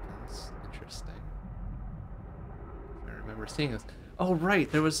Deep. That's interesting. I remember seeing this. Oh,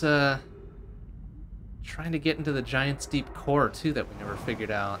 right, there was a... trying to get into the Giant's Deep core, too, that we never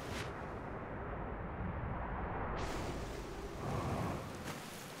figured out.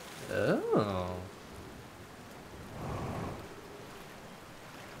 Oh.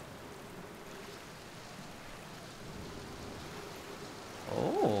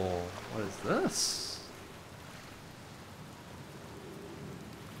 Oh, what is this?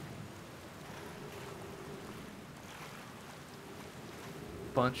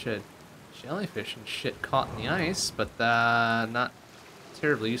 Bunch of jellyfish and shit caught in the ice, but not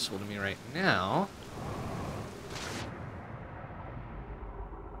terribly useful to me right now.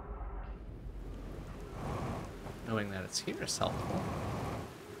 Knowing that it's here is helpful.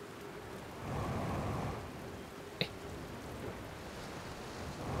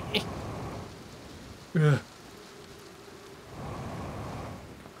 Come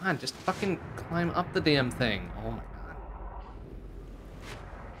on, just fucking climb up the damn thing. Oh my god.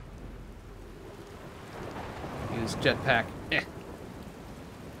 Use jetpack.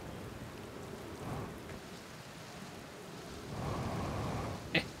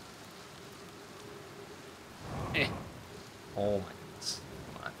 Oh my goodness.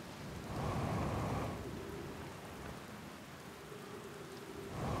 Come on.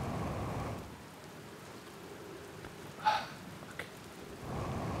 Fuck.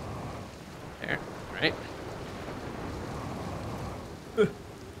 There, right? Oh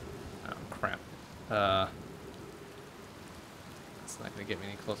crap. It's not gonna get me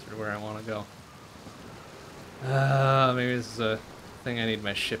any closer to where I want to go. Maybe this is a thing I need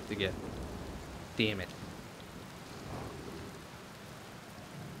my ship to get. Damn it.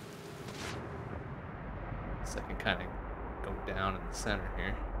 So I can kind of go down in the center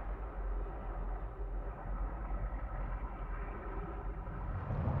here.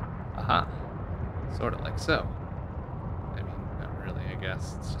 Aha. Sort of like so. I mean, not really, I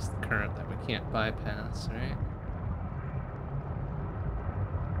guess. It's just the current that we can't bypass, right?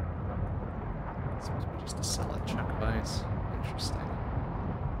 It's supposed to be just a solid chunk of ice. Interesting.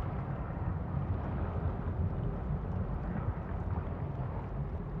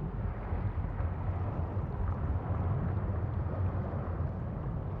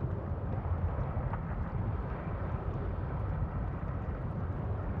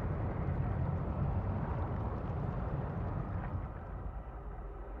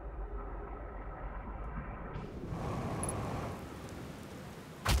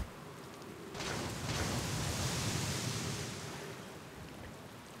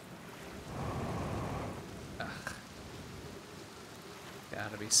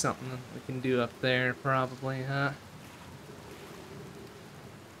 Gotta be something we can do up there, probably, huh?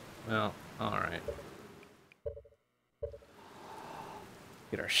 Well, alright.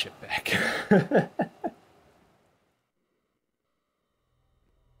 Get our ship back.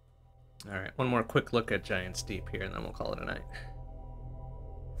 Alright, one more quick look at Giant's Deep here, and then we'll call it a night.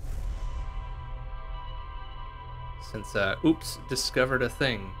 Since, oops, discovered a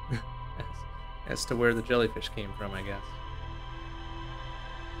thing. as to where the jellyfish came from, I guess.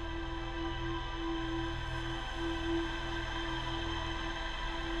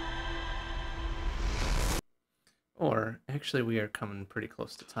 Or, actually, we are coming pretty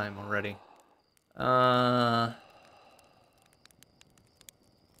close to time already.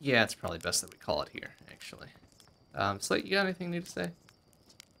 Yeah, it's probably best that we call it here, actually. Slate, you got anything new to say?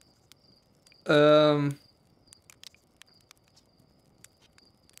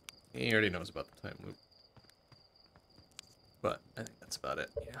 He already knows about the time loop. But I think that's about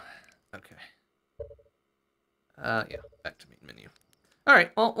it, yeah. Okay. Yeah, back to main menu.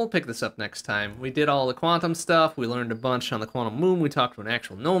 Alright, well, we'll pick this up next time. We did all the quantum stuff, we learned a bunch on the quantum moon, we talked to an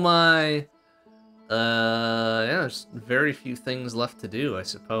actual Nomai. Yeah, there's very few things left to do, I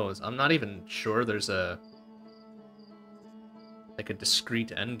suppose. I'm not even sure there's a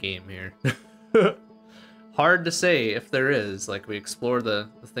discrete endgame here. Hard to say if there is. Like, we explore the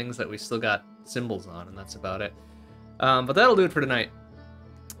things that we still got symbols on, and that's about it. But that'll do it for tonight.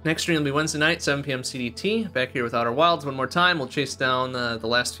 Next stream will be Wednesday night, 7 p.m. CDT. Back here with Outer Wilds one more time. We'll chase down the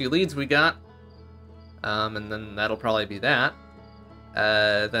last few leads we got. And then that'll probably be that.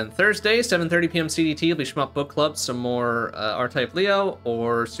 Then Thursday, 7:30 p.m. CDT, will be Shmup Book Club. Some more R-Type Leo,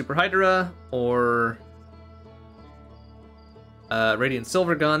 or Super Hydra, or Radiant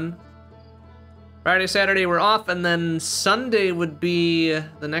Silver Gun. Friday, Saturday, we're off, and then Sunday would be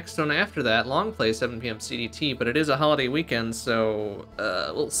the next one after that. Long play, 7 p.m. CDT, but it is a holiday weekend, so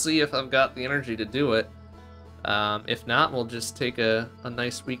we'll see if I've got the energy to do it. If not, we'll just take a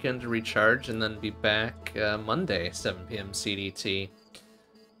nice weekend to recharge and then be back Monday, 7 p.m. CDT.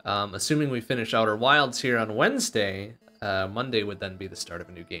 Assuming we finish Outer Wilds here on Wednesday, Monday would then be the start of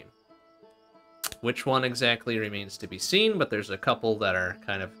a new game. Which one exactly remains to be seen, but there's a couple that are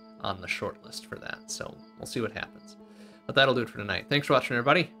kind of on the short list for that, so we'll see what happens. But that'll do it for tonight. Thanks for watching,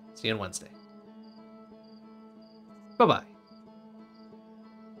 everybody. See you on Wednesday. Bye-bye.